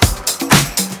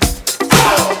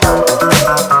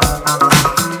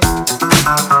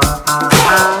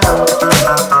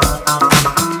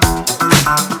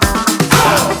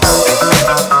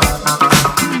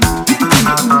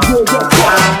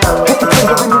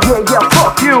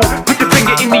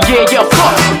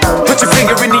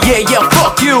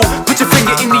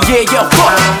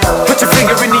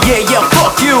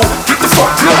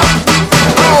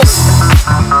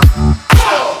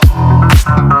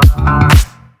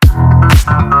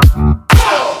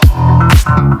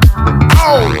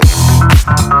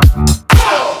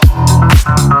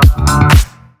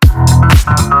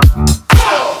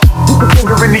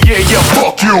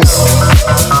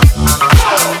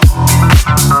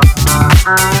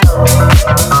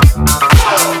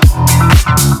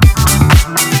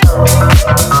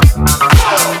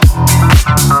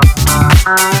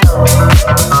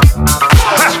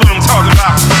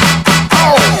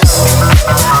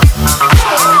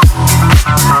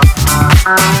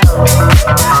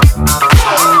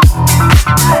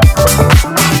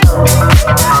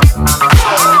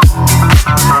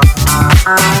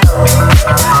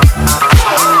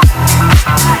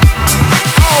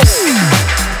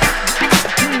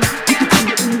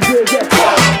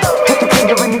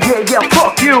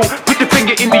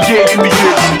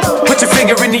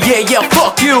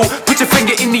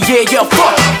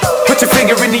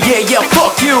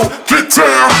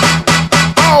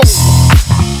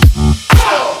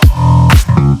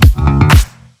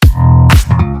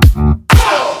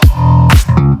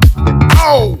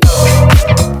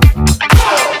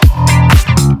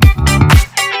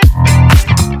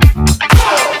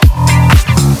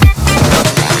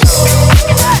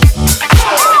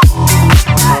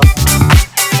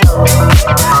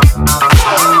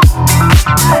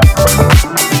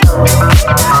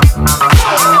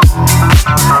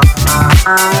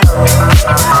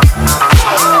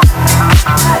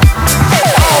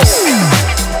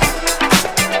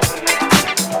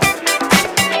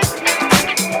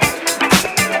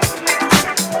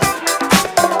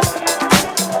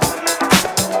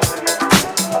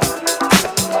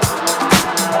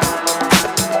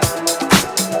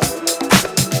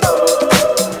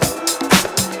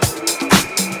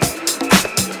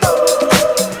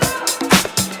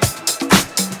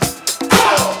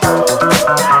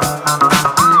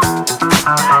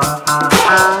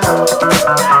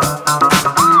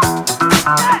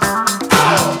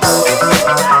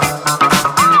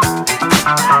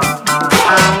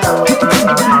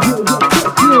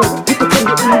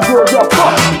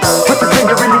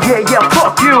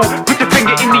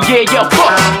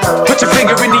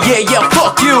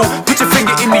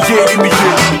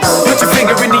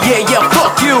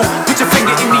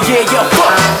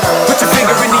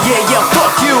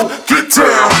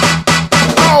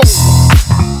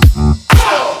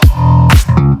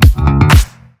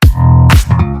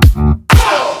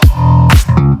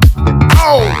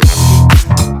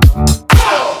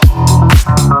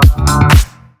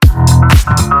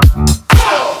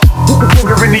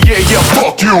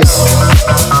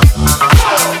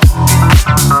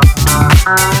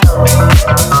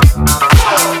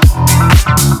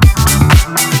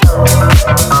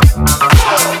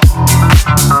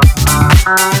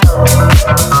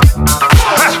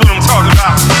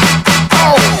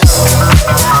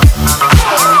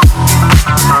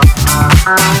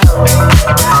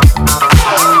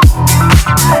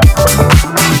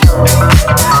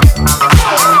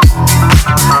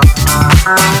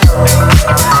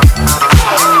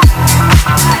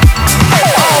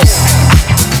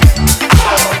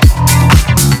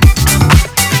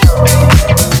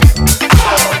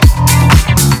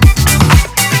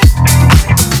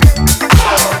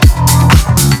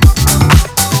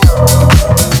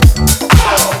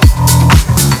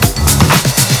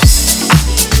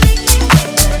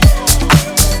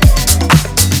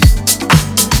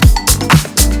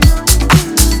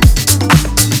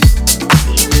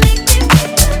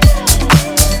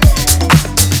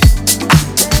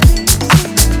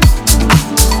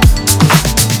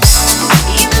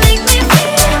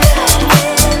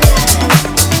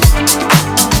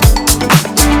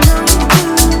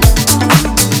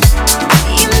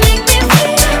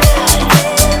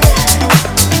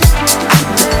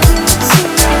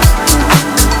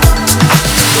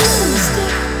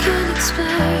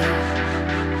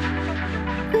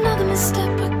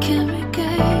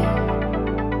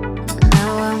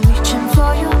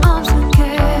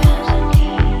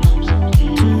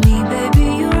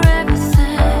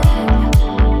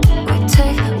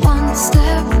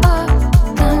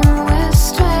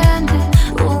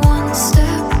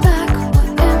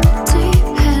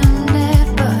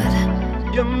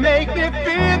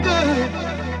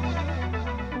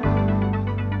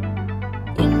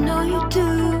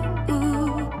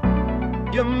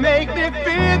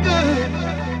 good.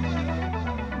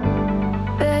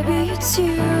 Baby, it's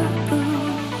you.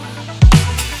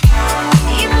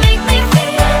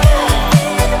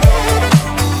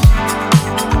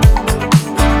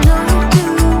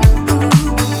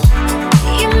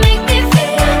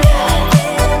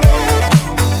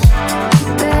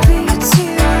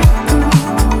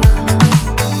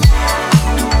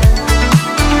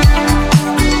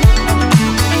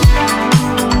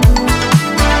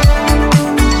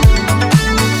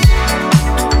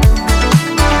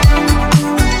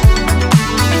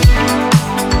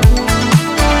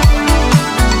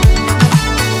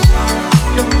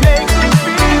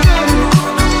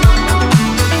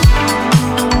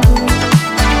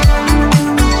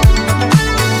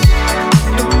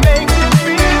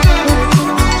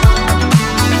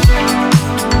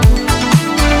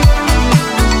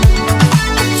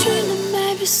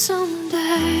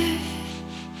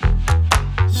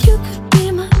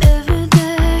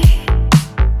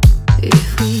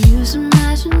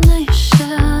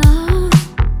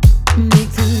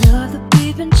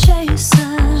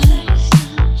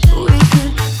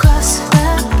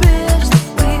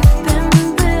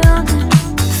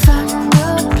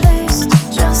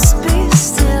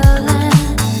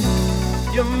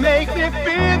 You make me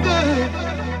feel good.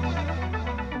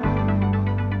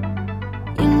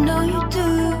 No, you do.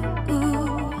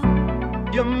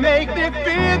 You make me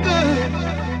feel good.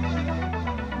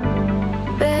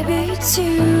 Baby, it's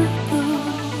you.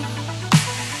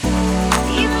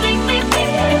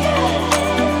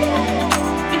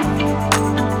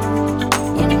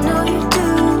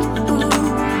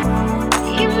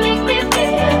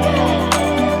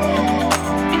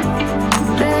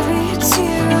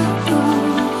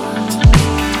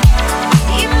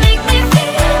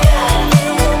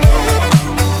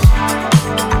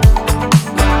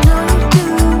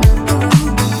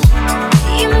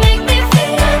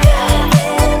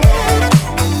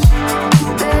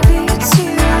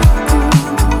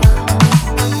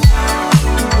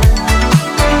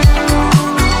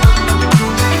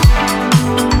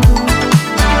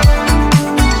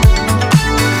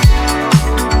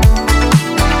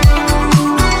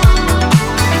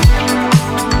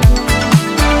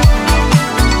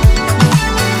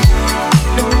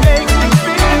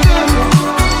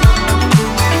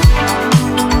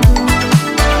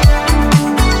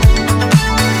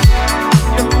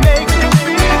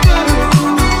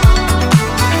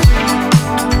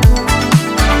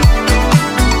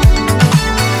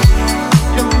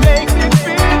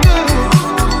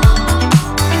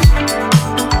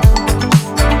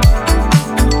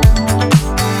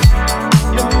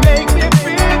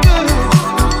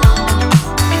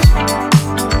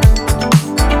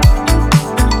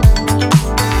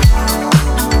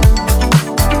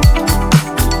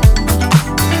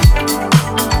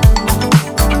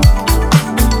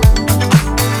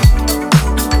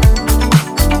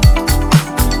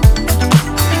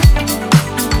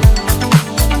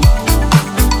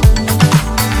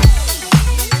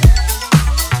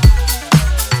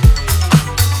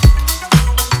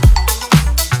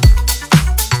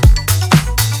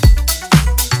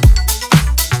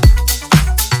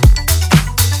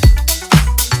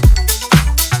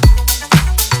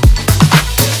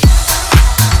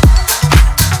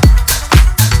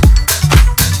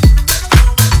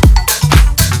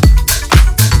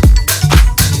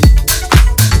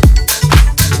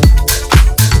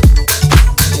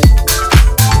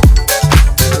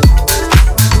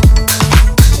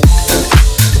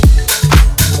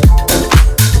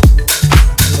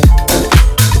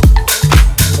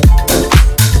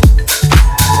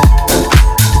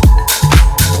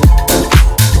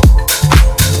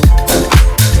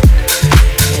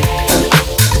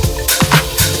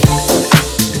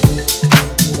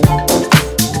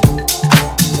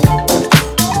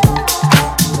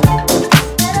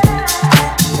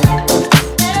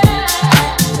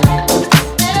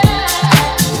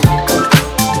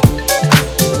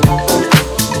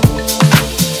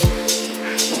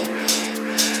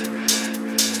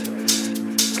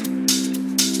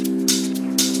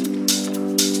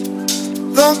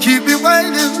 Don't keep me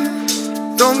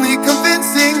waiting, don't need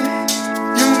convincing.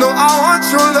 You know I want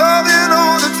your loving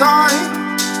all the time.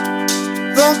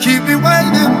 Don't keep me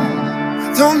waiting,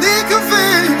 don't need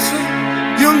convincing.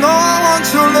 You know I want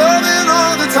your loving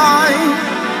all the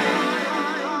time.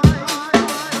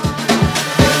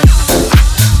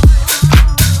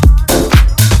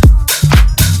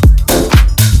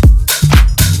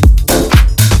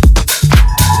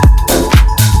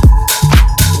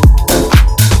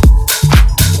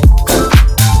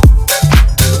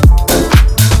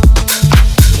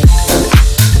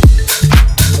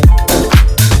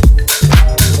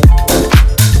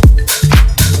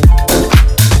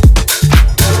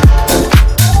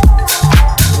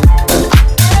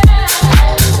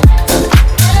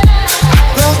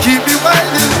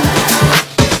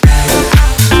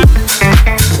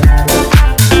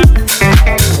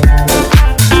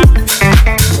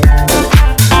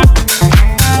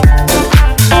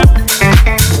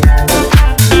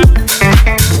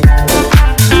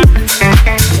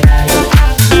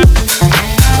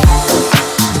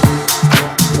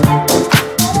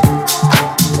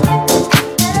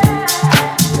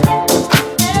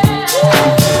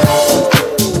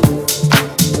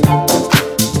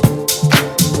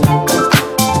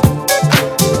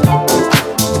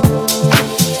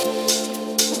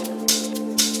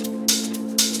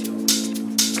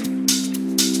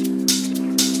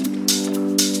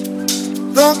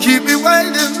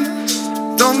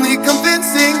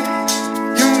 convincing.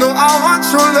 You know I want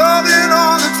your loving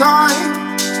all the time.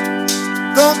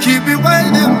 Don't keep me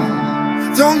waiting.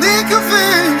 Don't need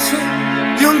convincing.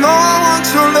 You know I want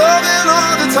your loving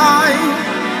all the time.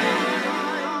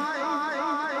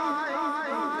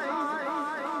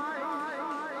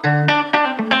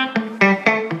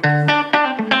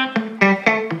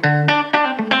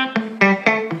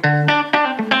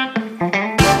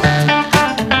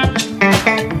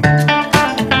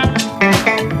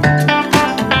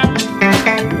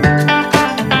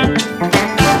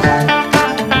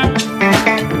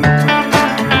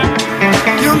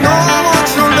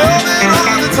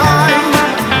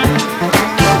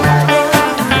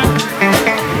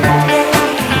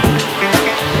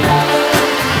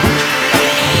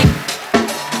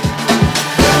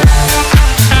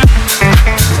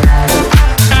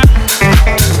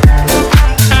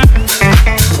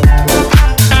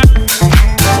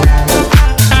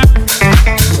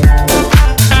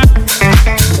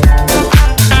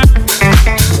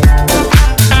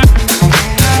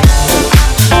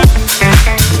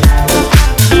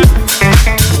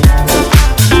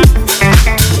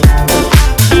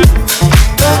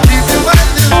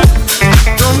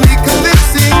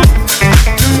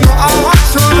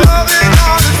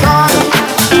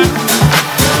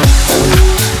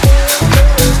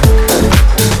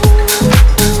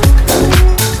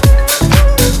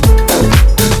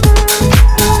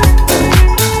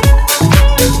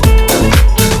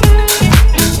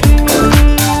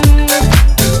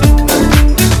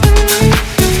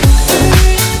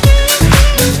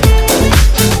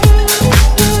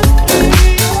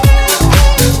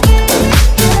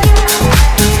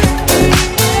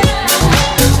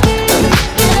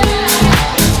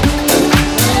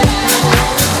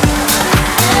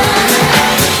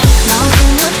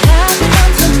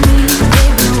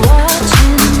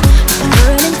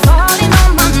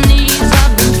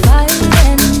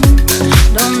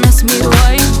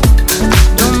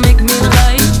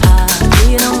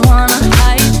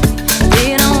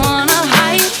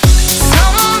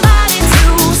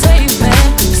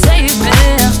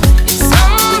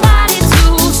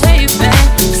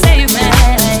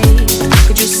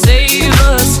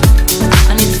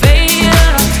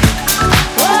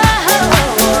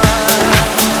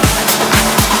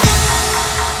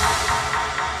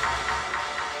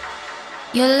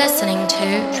 You're listening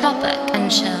to Tropic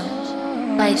and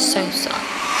Chill by Sosa.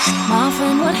 My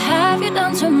friend, what have you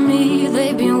done to me?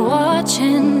 They've been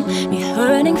watching me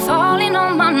hurting, falling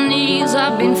on my knees.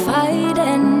 I've been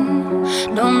fighting.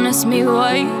 Don't ask me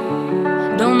why,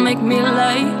 don't make me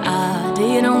lie. I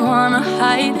didn't wanna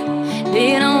hide,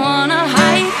 didn't wanna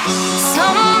hide.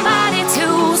 Somebody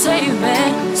to save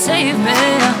me, save me.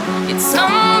 It's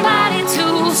somebody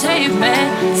to save me,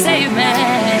 save me.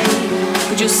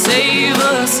 Could you save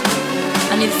us?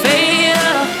 I need faith.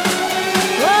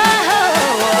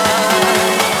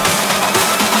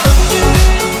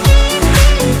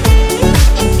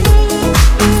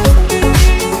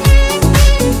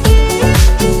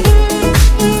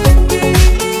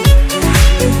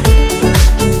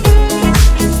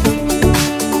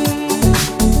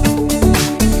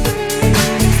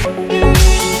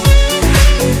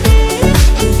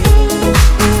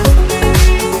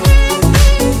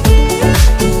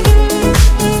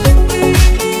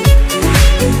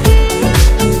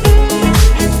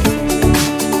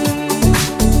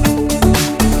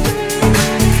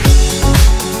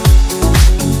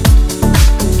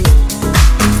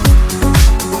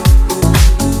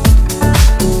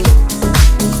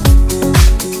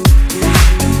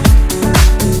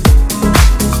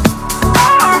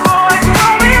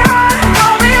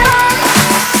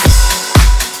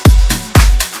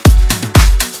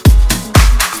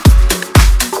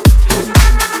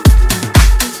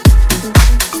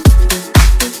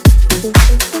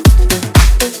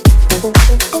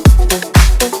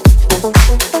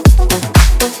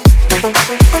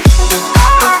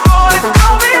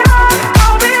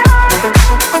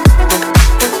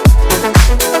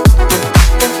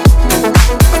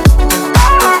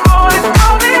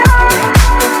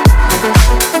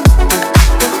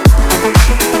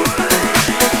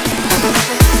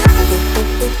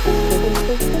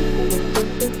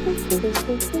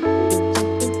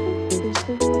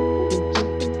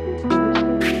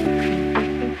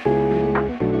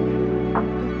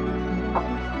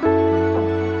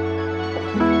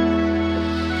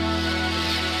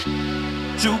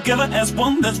 Together as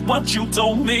one, that's what you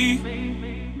told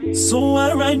me. So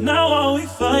why right now are we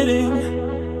fighting?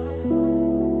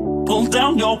 Pull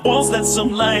down your walls, let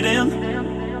some light in.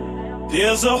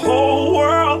 There's a whole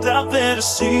world out there to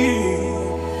see.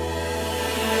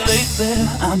 lately.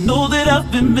 I know that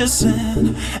I've been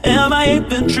missing. And I ain't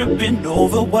been tripping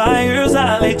over wires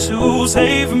I lay to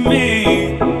save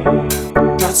me.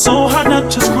 Tried so hard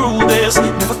not to screw this.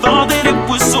 Never thought that it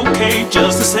was okay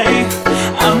just to say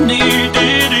I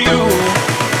needed you.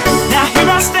 Now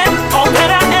here I stand, all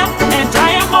that I am, and I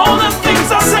am all the things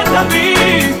I said I'd be.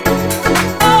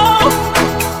 Oh,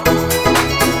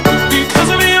 because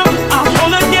of you, I'm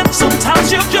whole again. Sometimes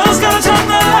you just gotta turn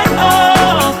the light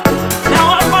on. Now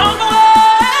I found the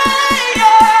way,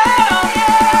 yeah,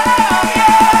 yeah, yeah,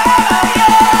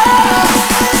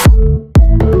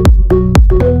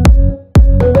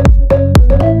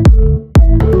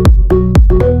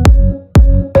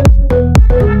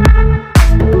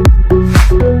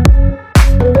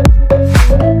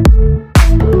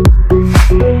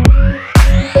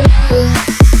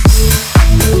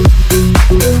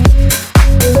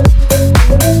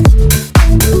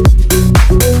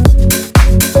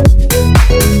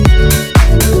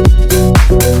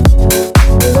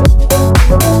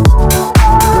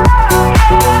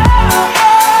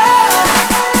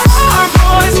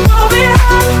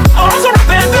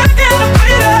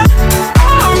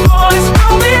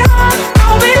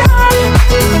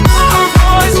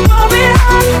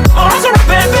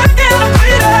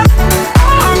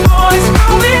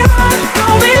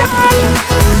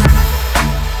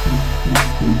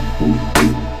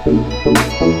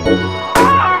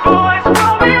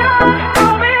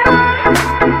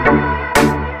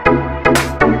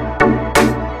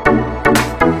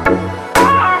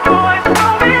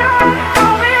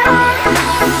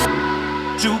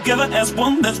 together as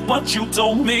one, that's what you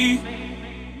told me.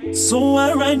 So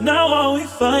why right now are we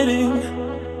fighting?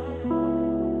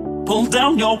 Pull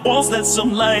down your walls, let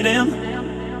some light in.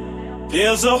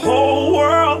 There's a whole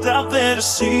world out there to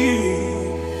see.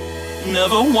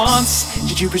 Never once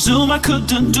did you presume I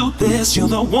couldn't do this. You're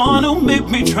the one who made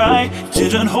me try.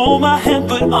 Didn't hold my hand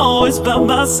but always by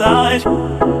my side.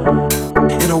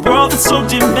 In a world that's so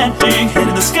demanding, head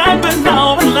in the sky but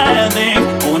now I'm landing.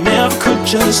 Oh, I never could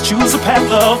just choose a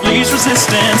path of least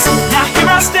resistance. Now here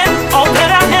I stand, all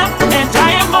that I am, and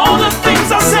I am all the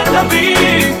things I said I'd be.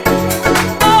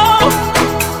 Oh,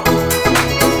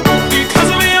 because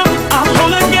of you, I'm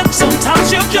whole again.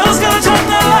 Sometimes you just gotta turn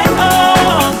the light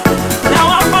on. Now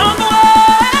I found the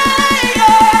way,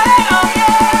 yeah,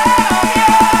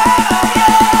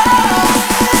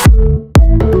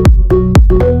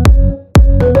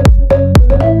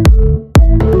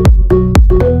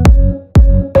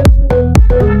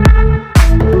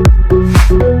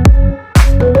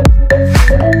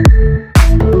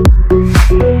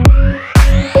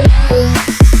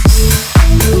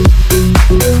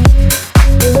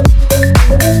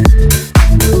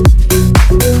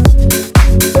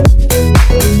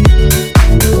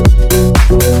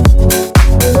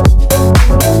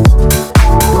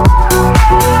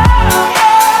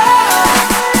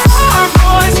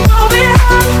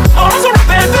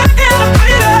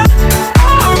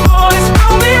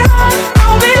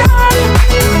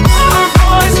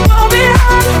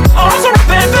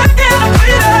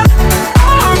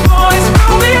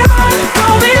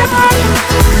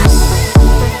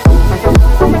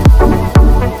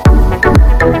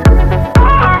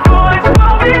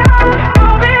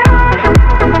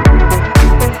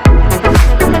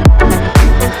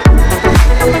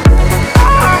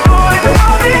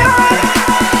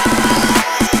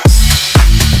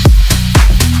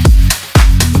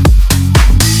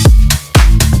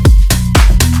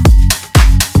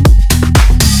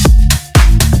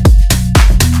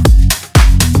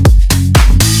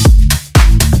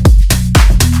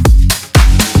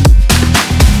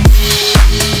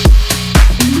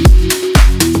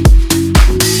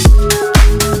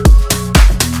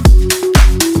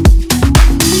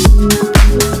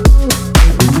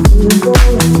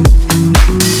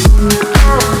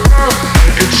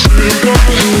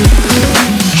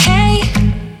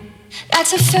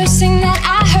 That's the first thing that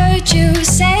I heard you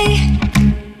say,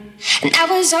 and that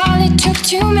was all it took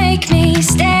to make me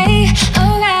stay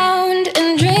around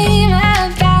and dream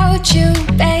about you,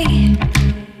 babe.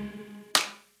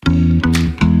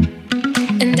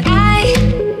 And I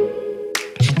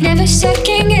never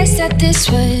second-guessed that this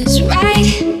was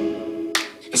right.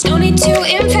 There's no need to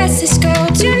impress this girl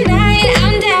tonight.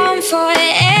 I'm down for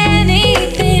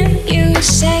anything you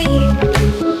say.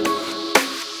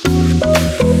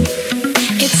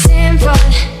 It's simple,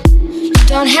 you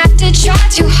don't have to try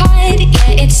too hard.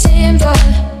 Yeah, it's simple,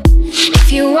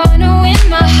 if you wanna win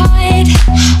my heart.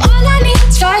 All I need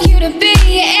is for you to be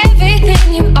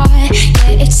everything you are.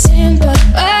 Yeah, it's simple,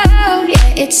 oh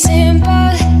yeah, it's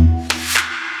simple.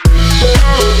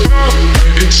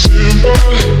 It's simple.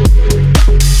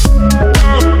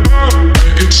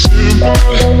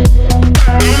 It's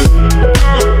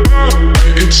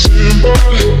simple.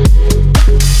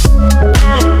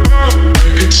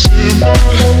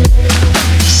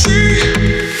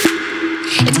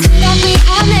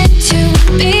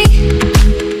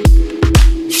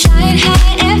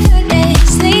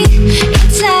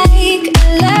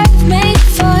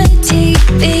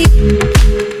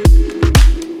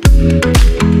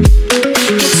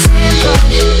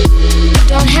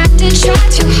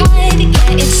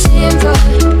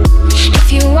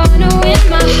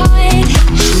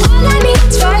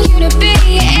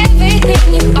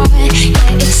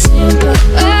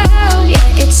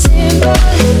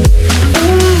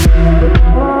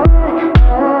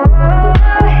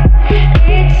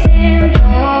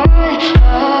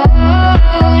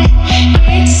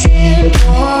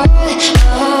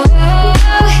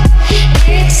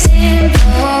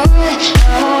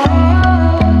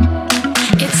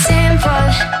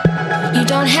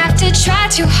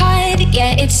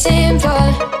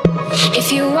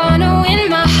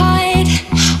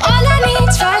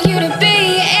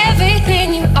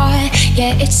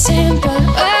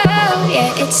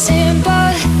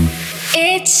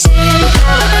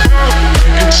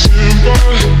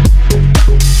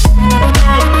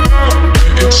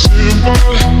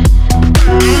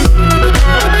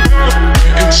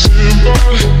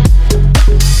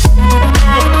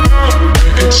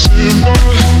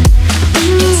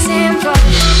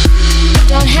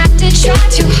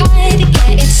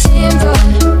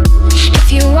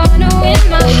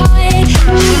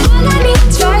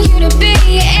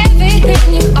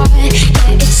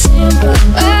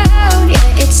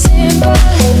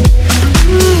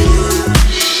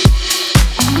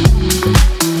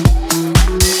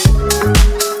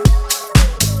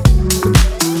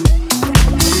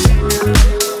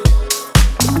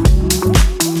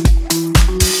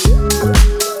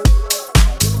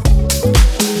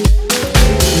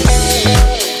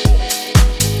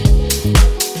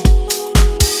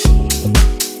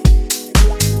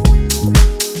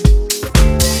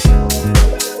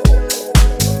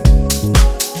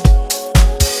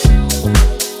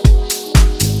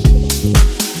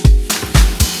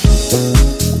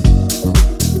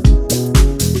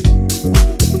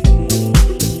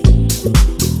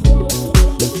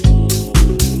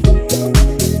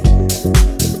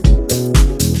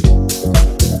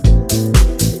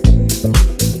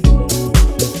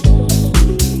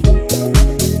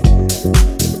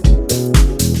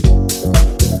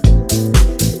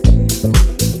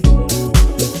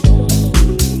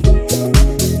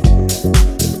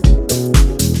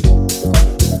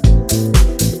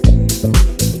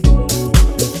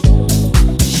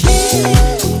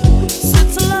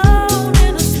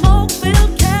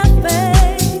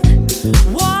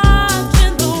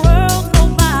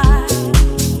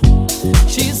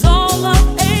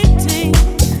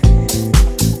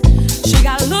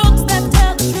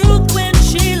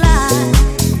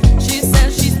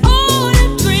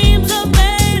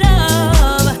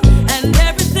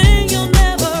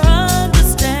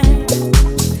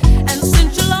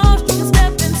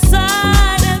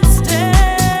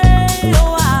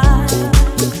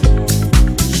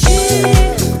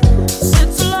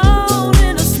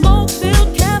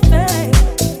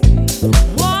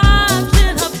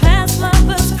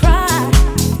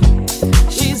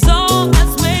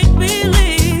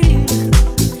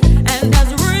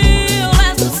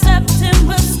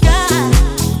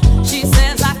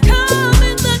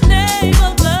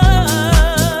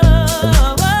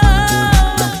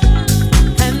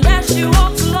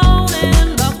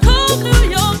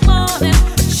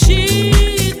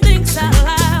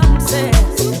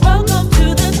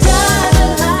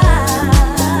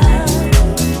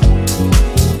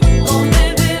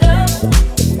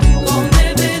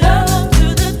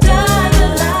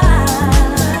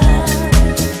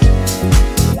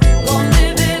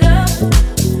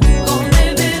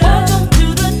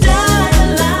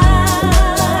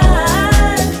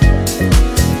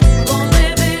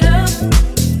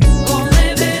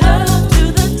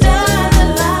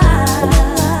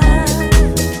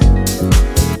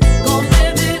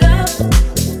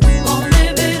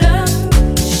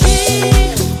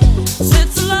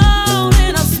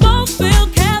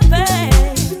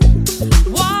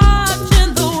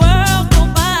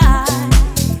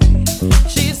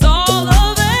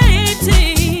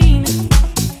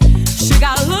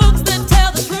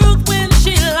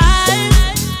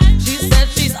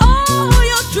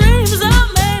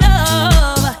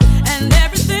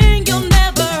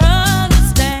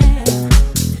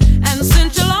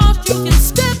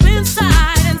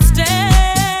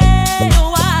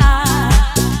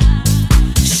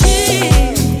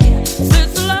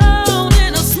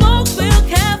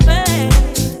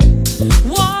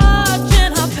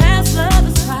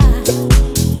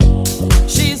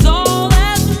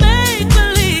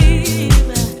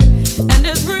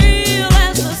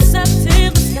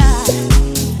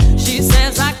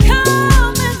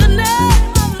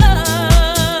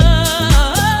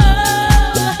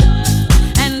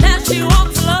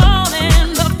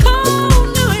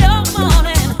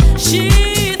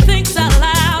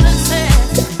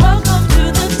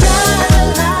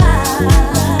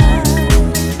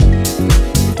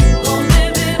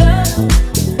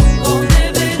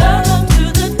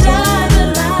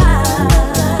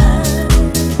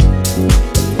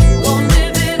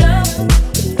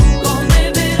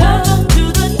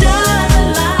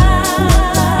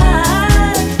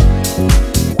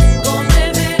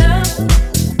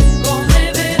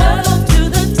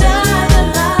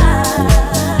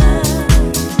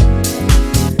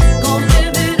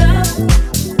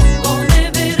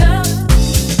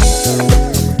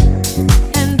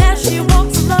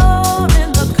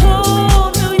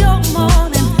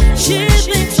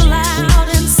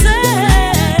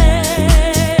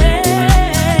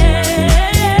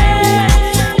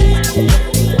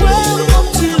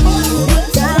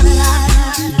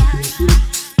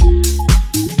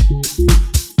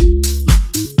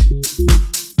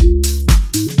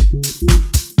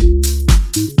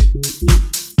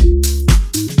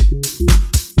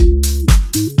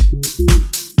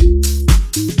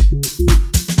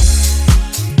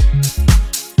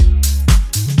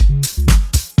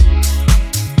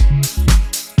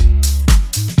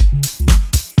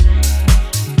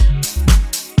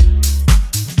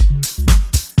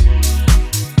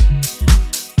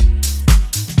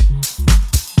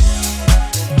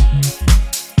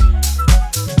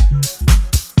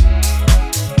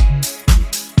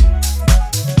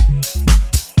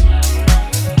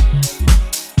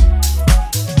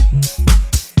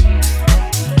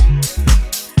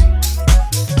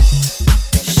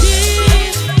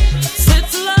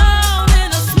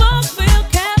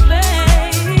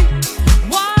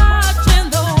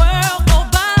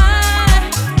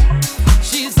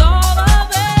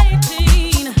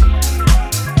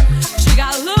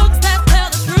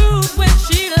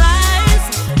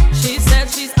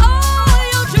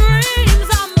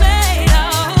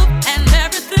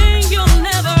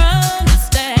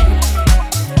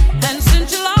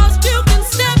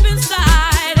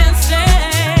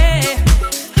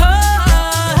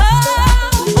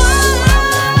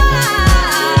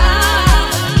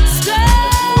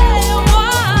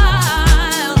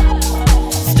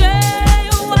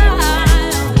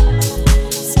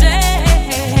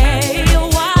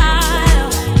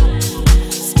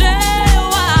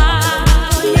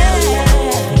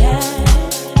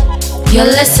 You're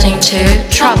listening to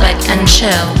Tropic and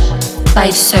Chill by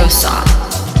Sosa.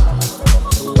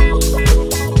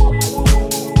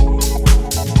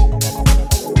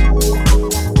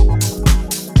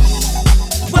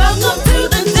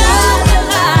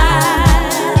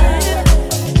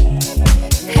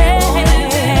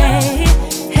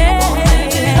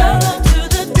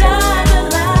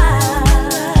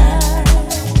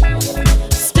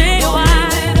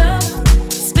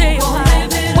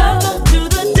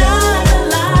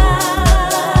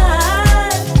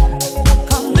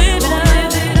 Come live it up.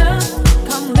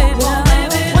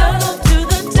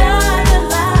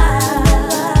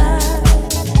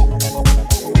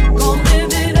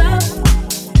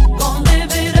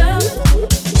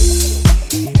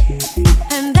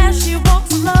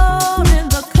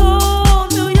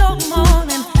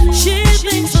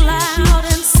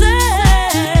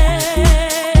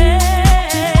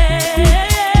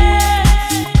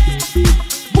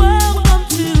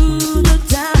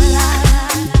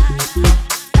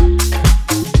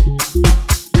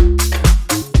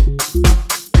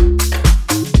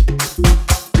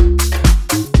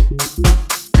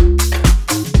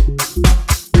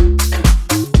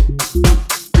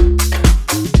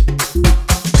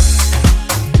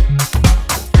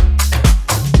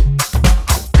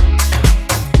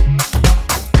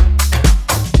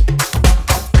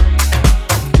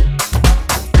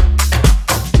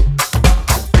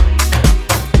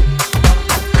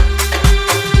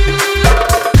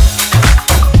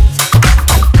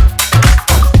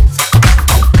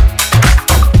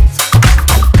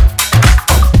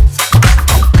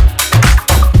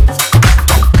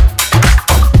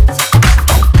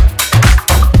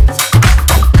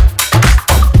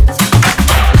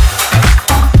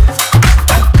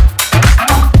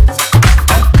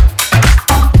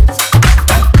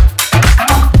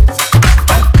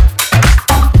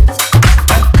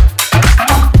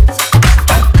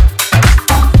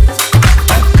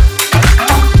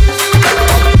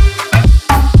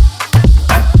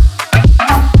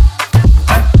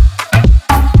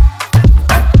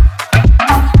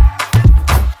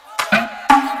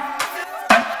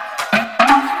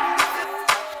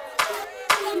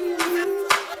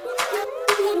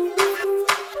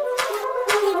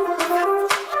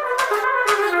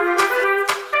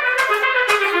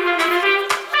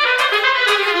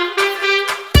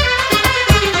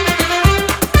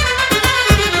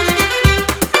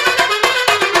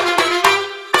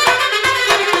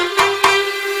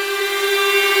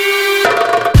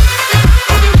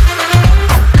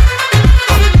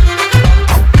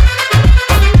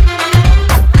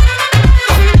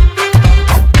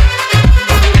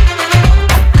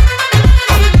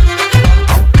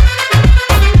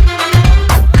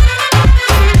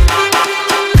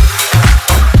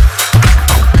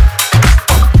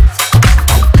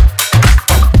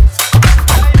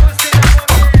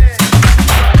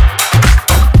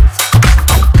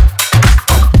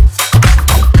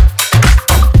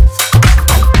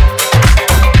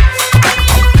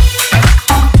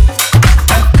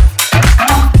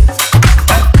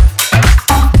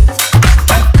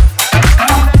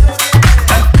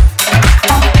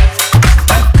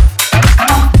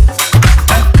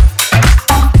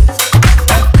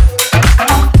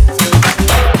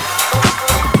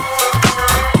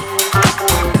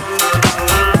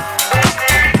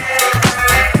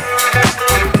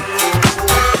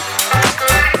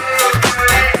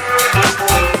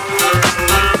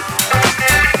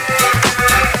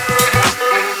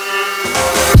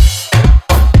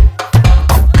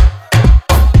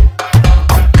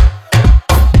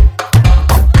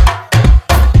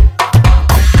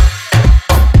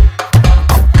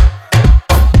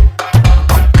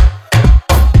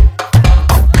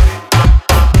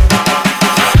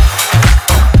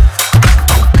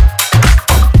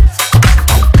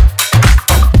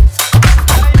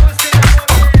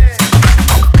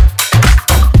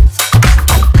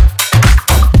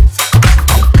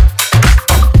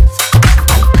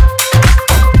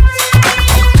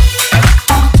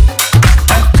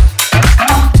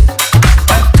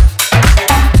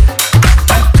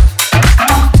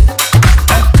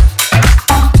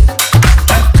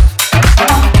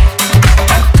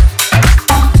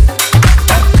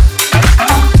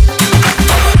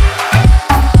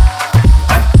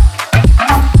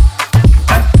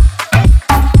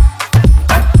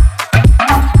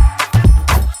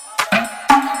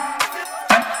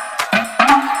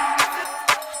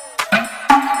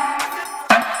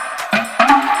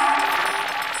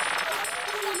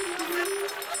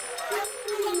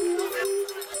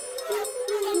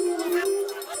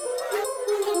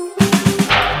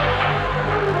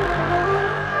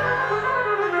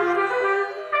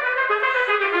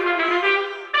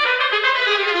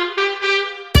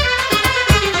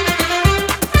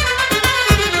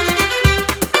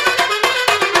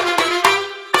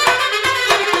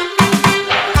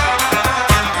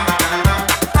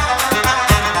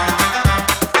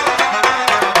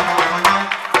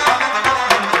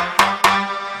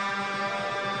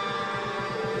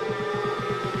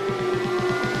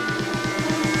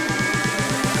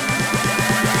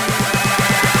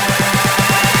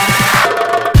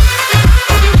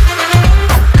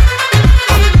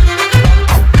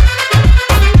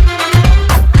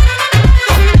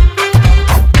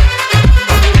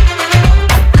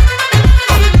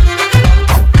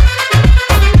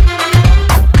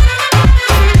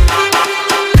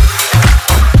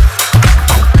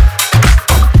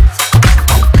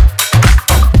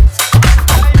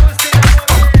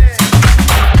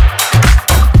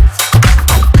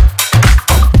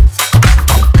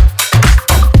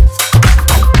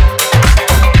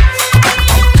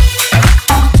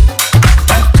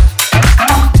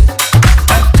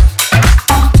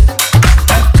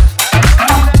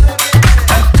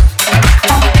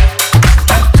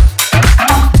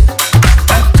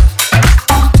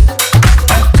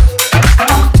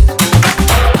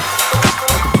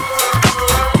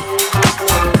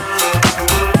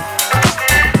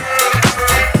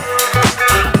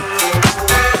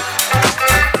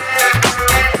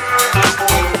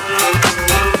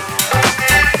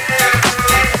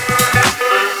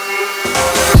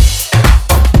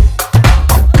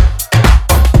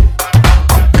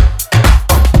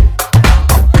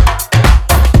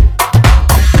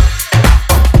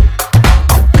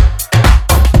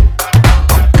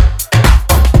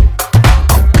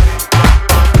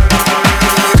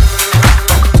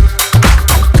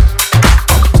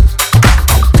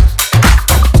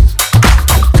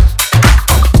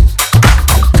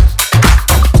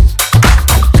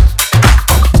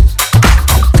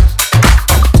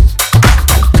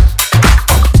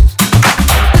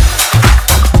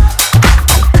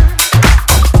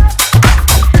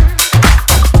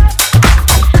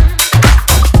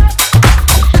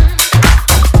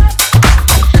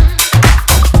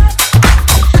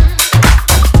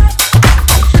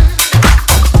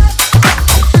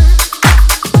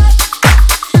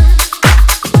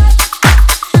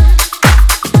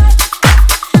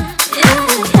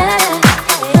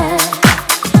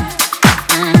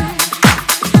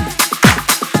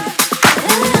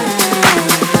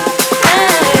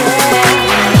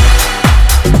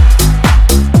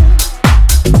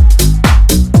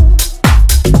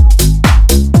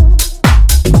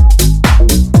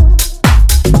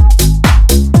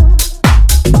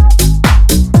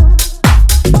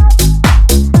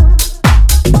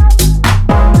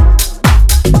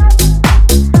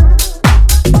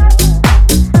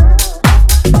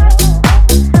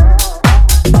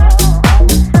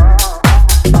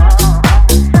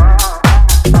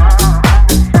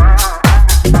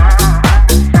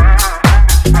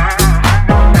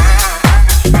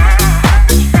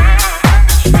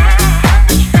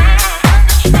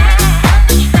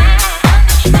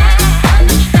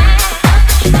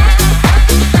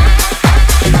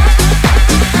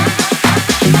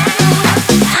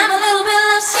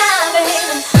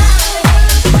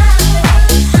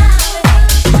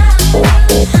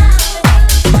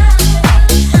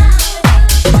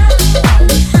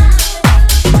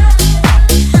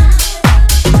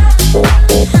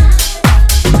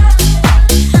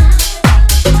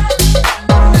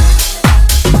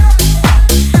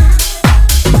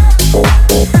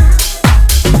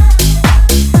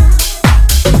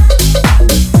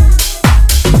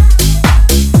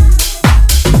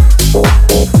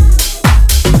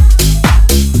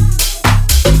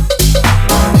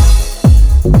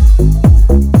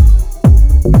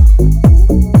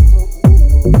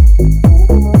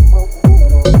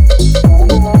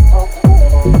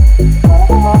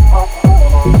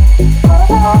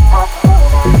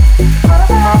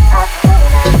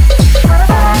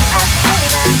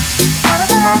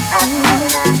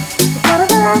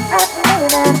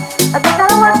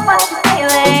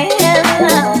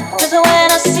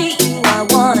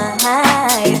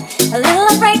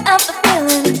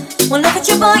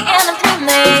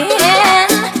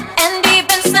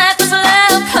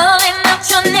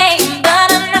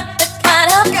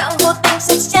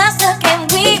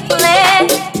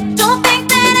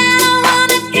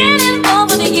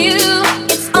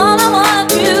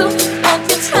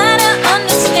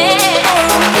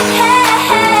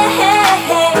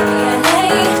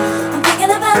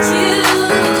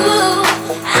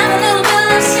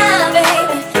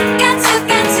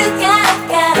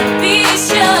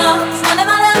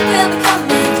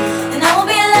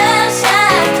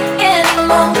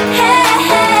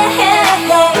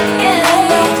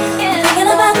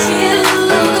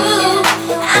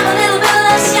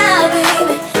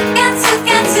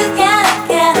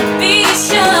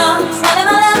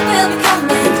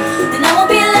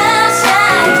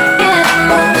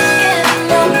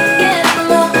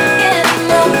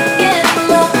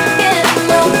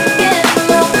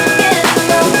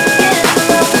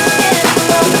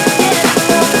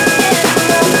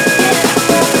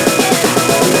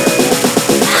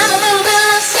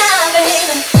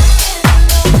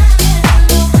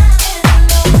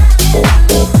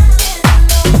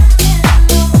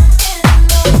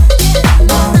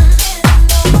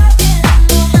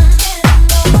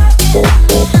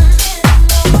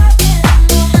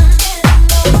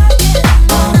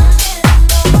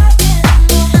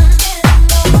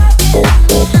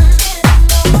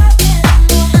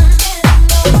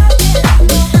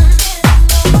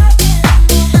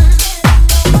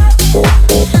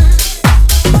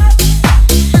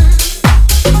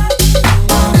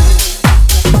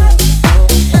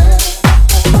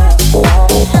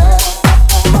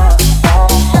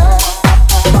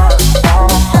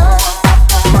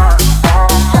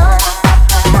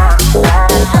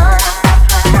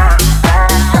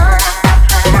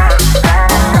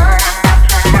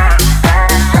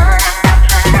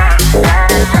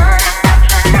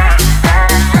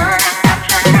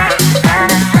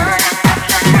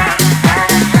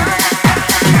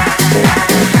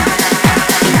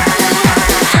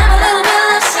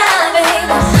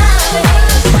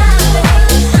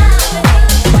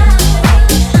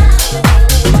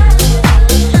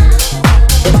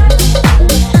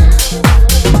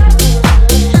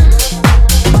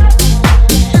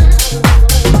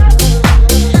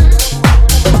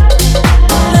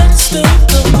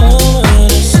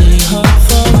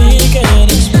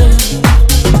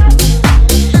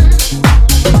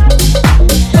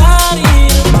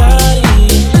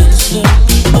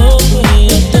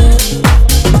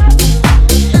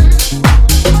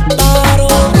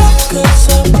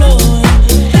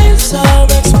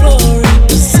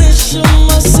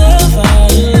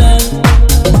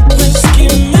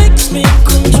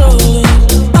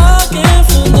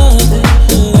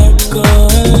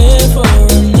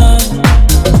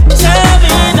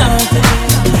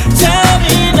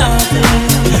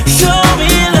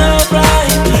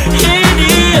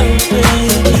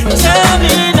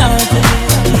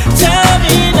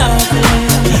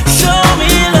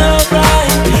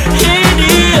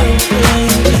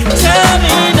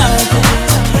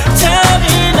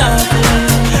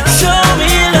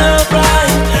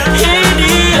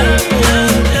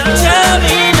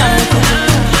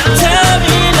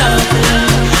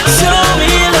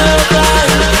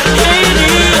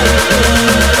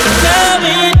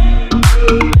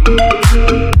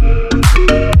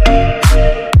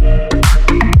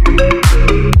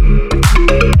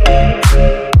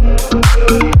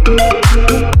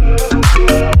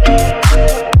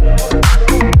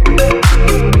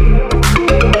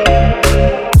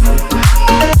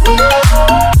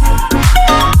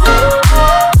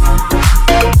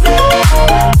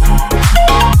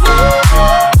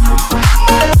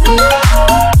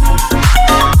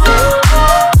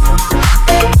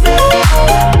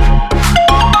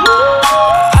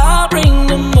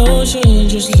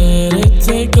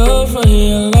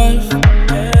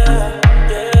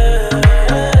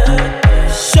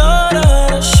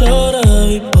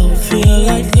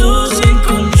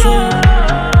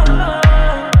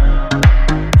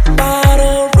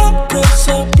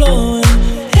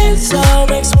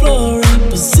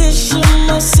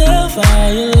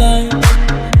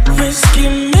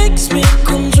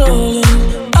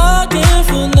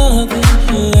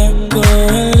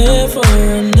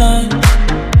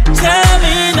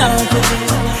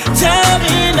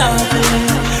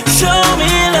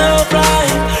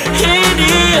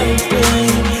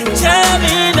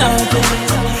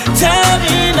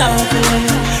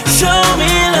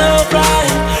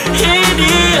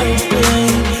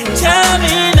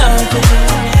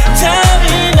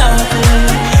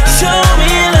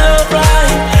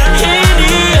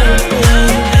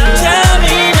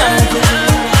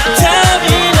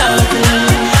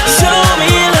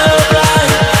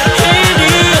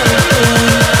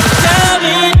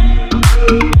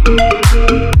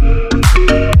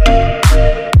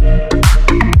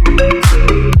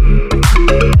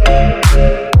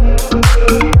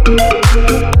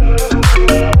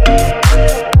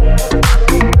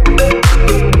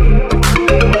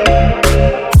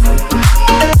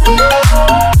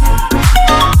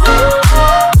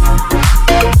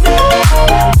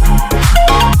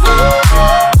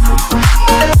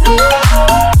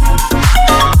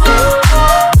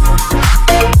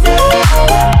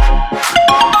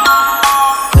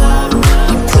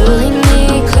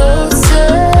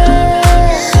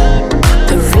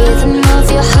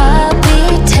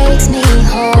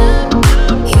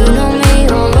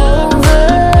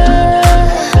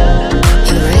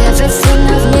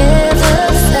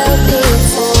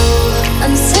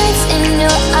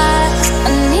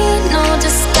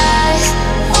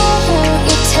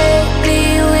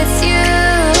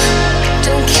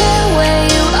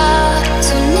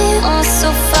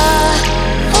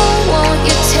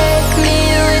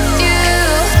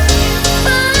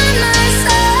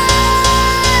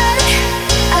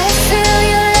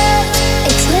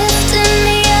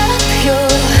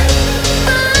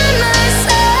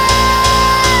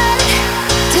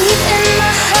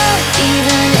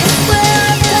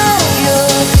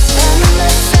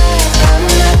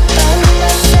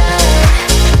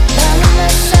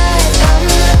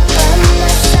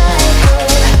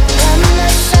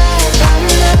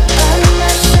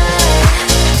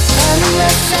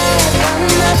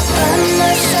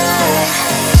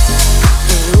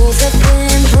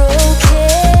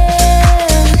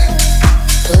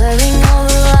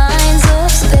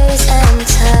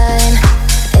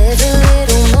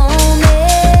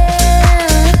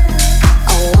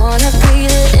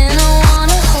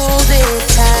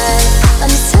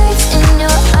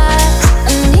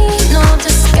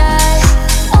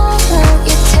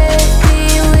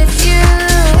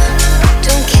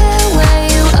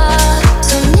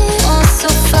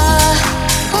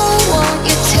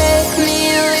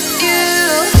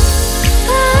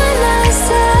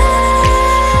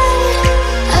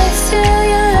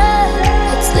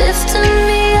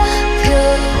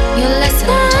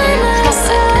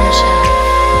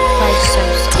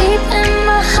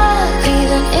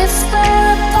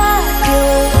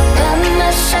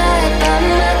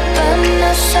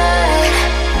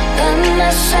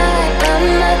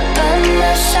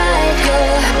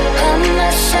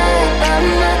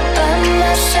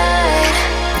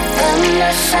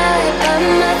 side, by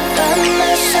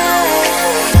my side.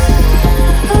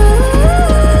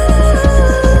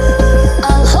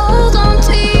 I'll hold on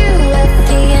to you at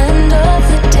the end of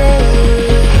the day.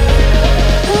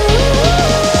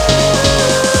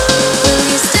 Will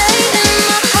you stay in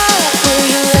my heart? Will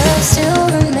your love still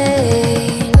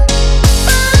remain?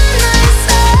 By my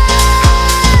side,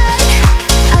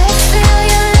 I feel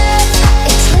your love,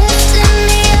 it's lifting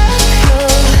me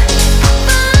up.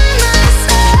 By my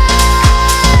side,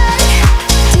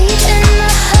 deep in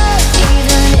my heart,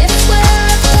 even if we're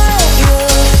apart,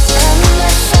 you're by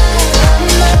my side, by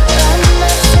my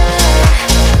side,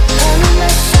 by my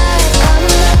side, by my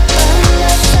side, you're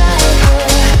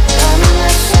by my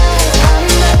side, by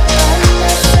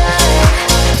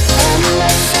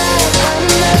my side,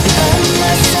 by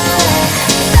my side.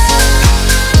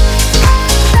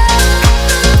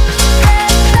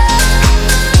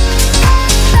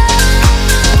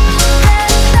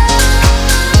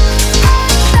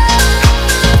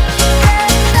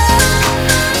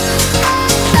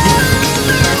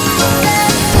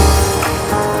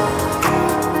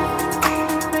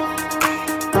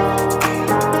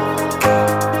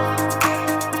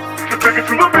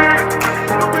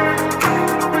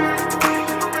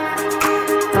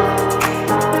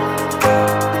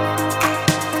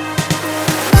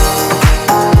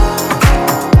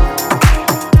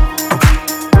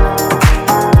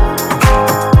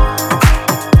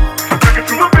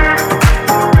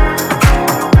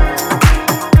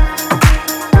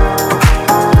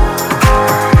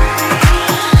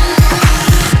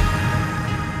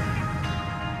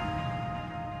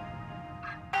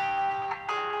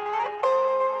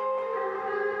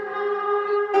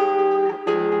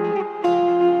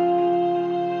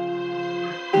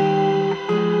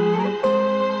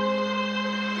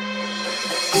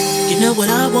 You know what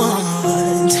I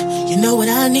want, you know what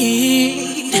I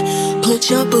need. Put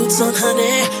your boots on,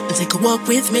 honey, and take a walk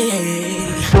with me.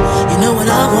 You know what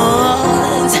I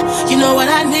want, you know what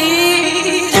I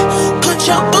need. Put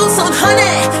your boots on,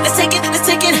 honey, let's take it to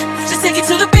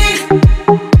the beat.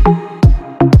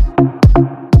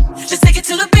 Just take it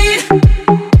to the beat.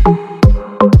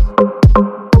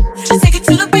 Just take it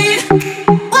to the beat.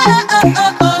 Whoa, oh,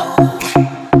 oh, oh.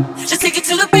 Just take it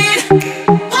to the beat.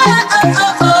 Whoa, oh,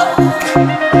 oh, oh.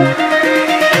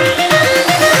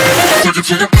 Take it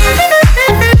to the beat.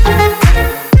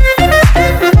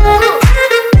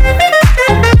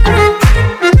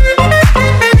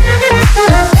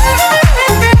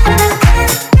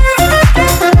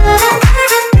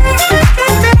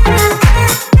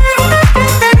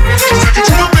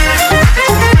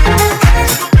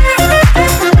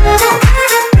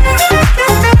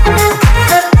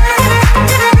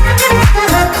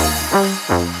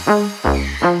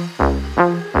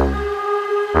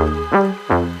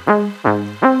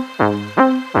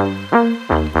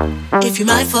 If you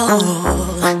might fall,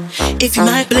 if you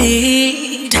might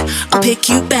bleed, I'll pick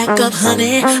you back up,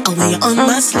 honey, I'll wear you on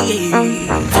my sleeve.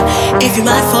 If you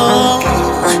might fall,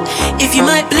 if you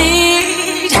might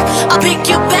bleed, I'll pick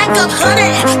you back up,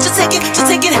 honey. Just take it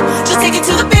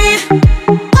to the beat.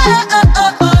 Whoa, oh,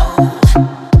 oh,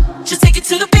 oh. Just take it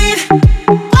to the beat.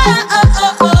 Whoa, oh,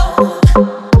 oh,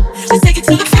 oh. Just take it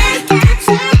to the beat.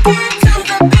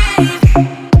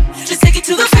 Just take it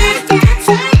to the beat.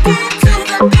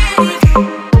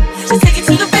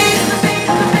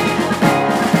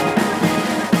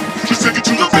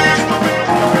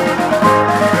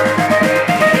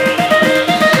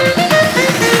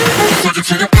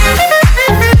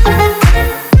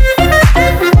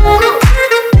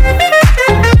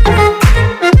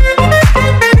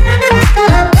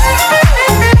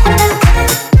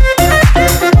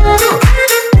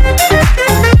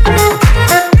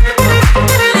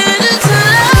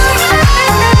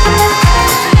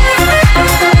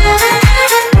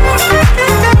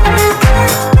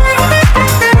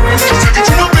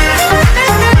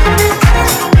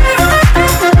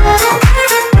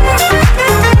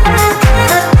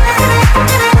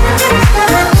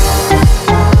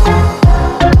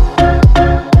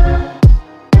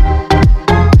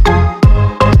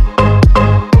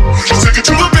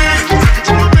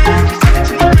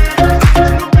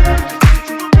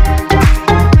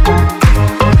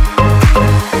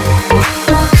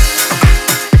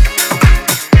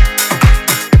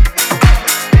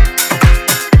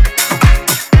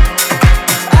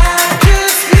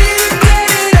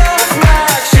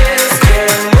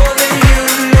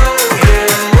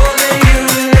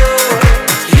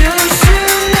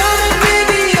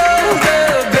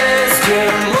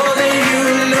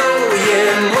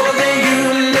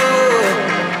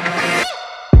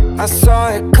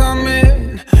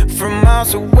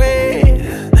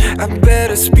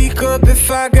 better speak up if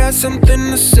I got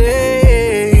something to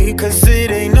say, 'cause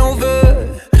it ain't over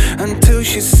until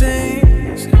she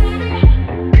sings.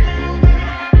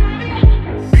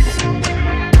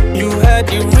 You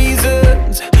had your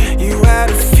reasons, you had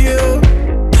a few,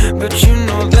 but you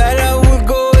know that I would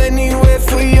go anywhere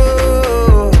for you,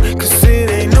 'cause it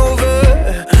ain't over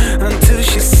until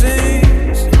she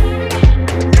sings.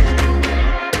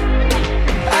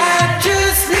 I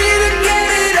just need to get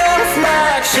it off my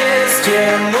chest,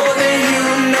 yeah, more than you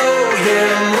know,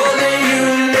 yeah, more than you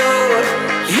know.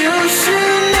 You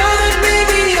should know that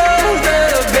baby you're the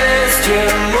best,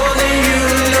 yeah, more than you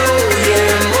know,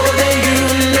 yeah, more than you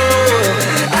know.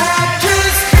 I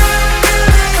just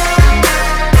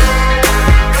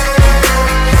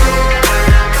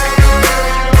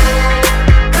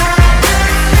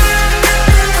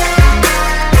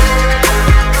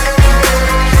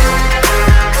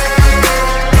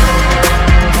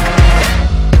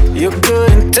your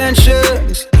good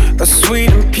intentions are sweet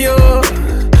and pure,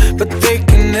 but they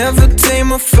can never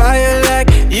tame a fire like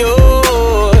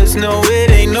yours. No, it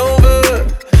ain't over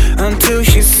until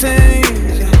she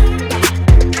sings.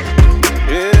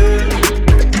 Yeah.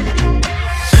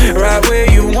 Right where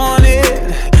you want it,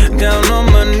 down on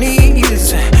my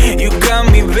knees. You got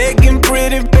me begging,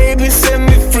 pretty baby, set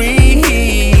me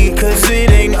free, 'cause it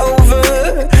ain't over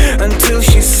until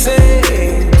she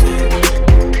sings.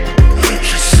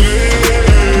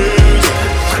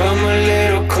 Come a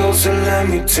little closer, let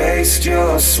me taste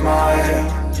your smile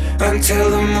until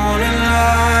the morning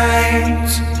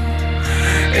light.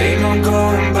 Ain't no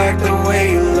going back the way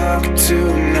you look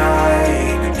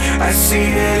tonight. I see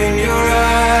it in your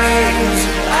eyes.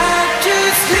 I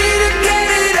just need to get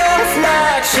it off my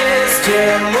chest,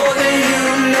 yeah, more than you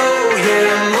know,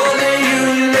 yeah, more than you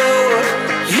know.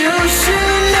 You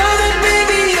should know that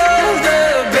baby you're the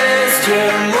best,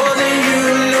 yeah, more than you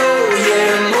know,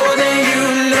 yeah, more than you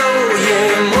know, yeah,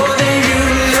 more than you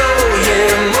know,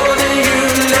 yeah, more than you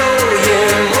know,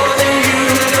 yeah, more than you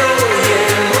know, yeah,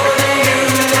 more than you know, yeah, more than you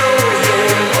know.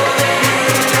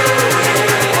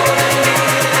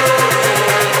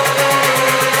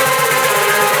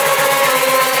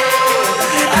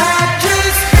 I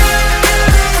just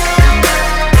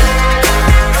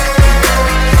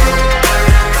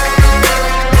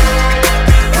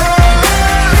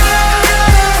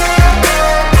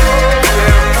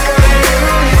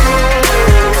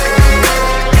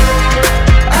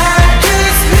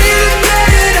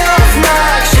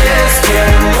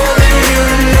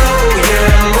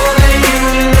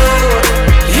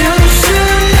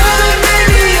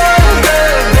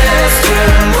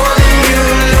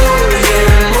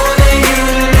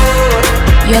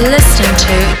You're listening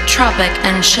to Tropic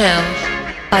and Chill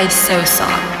by Sosa.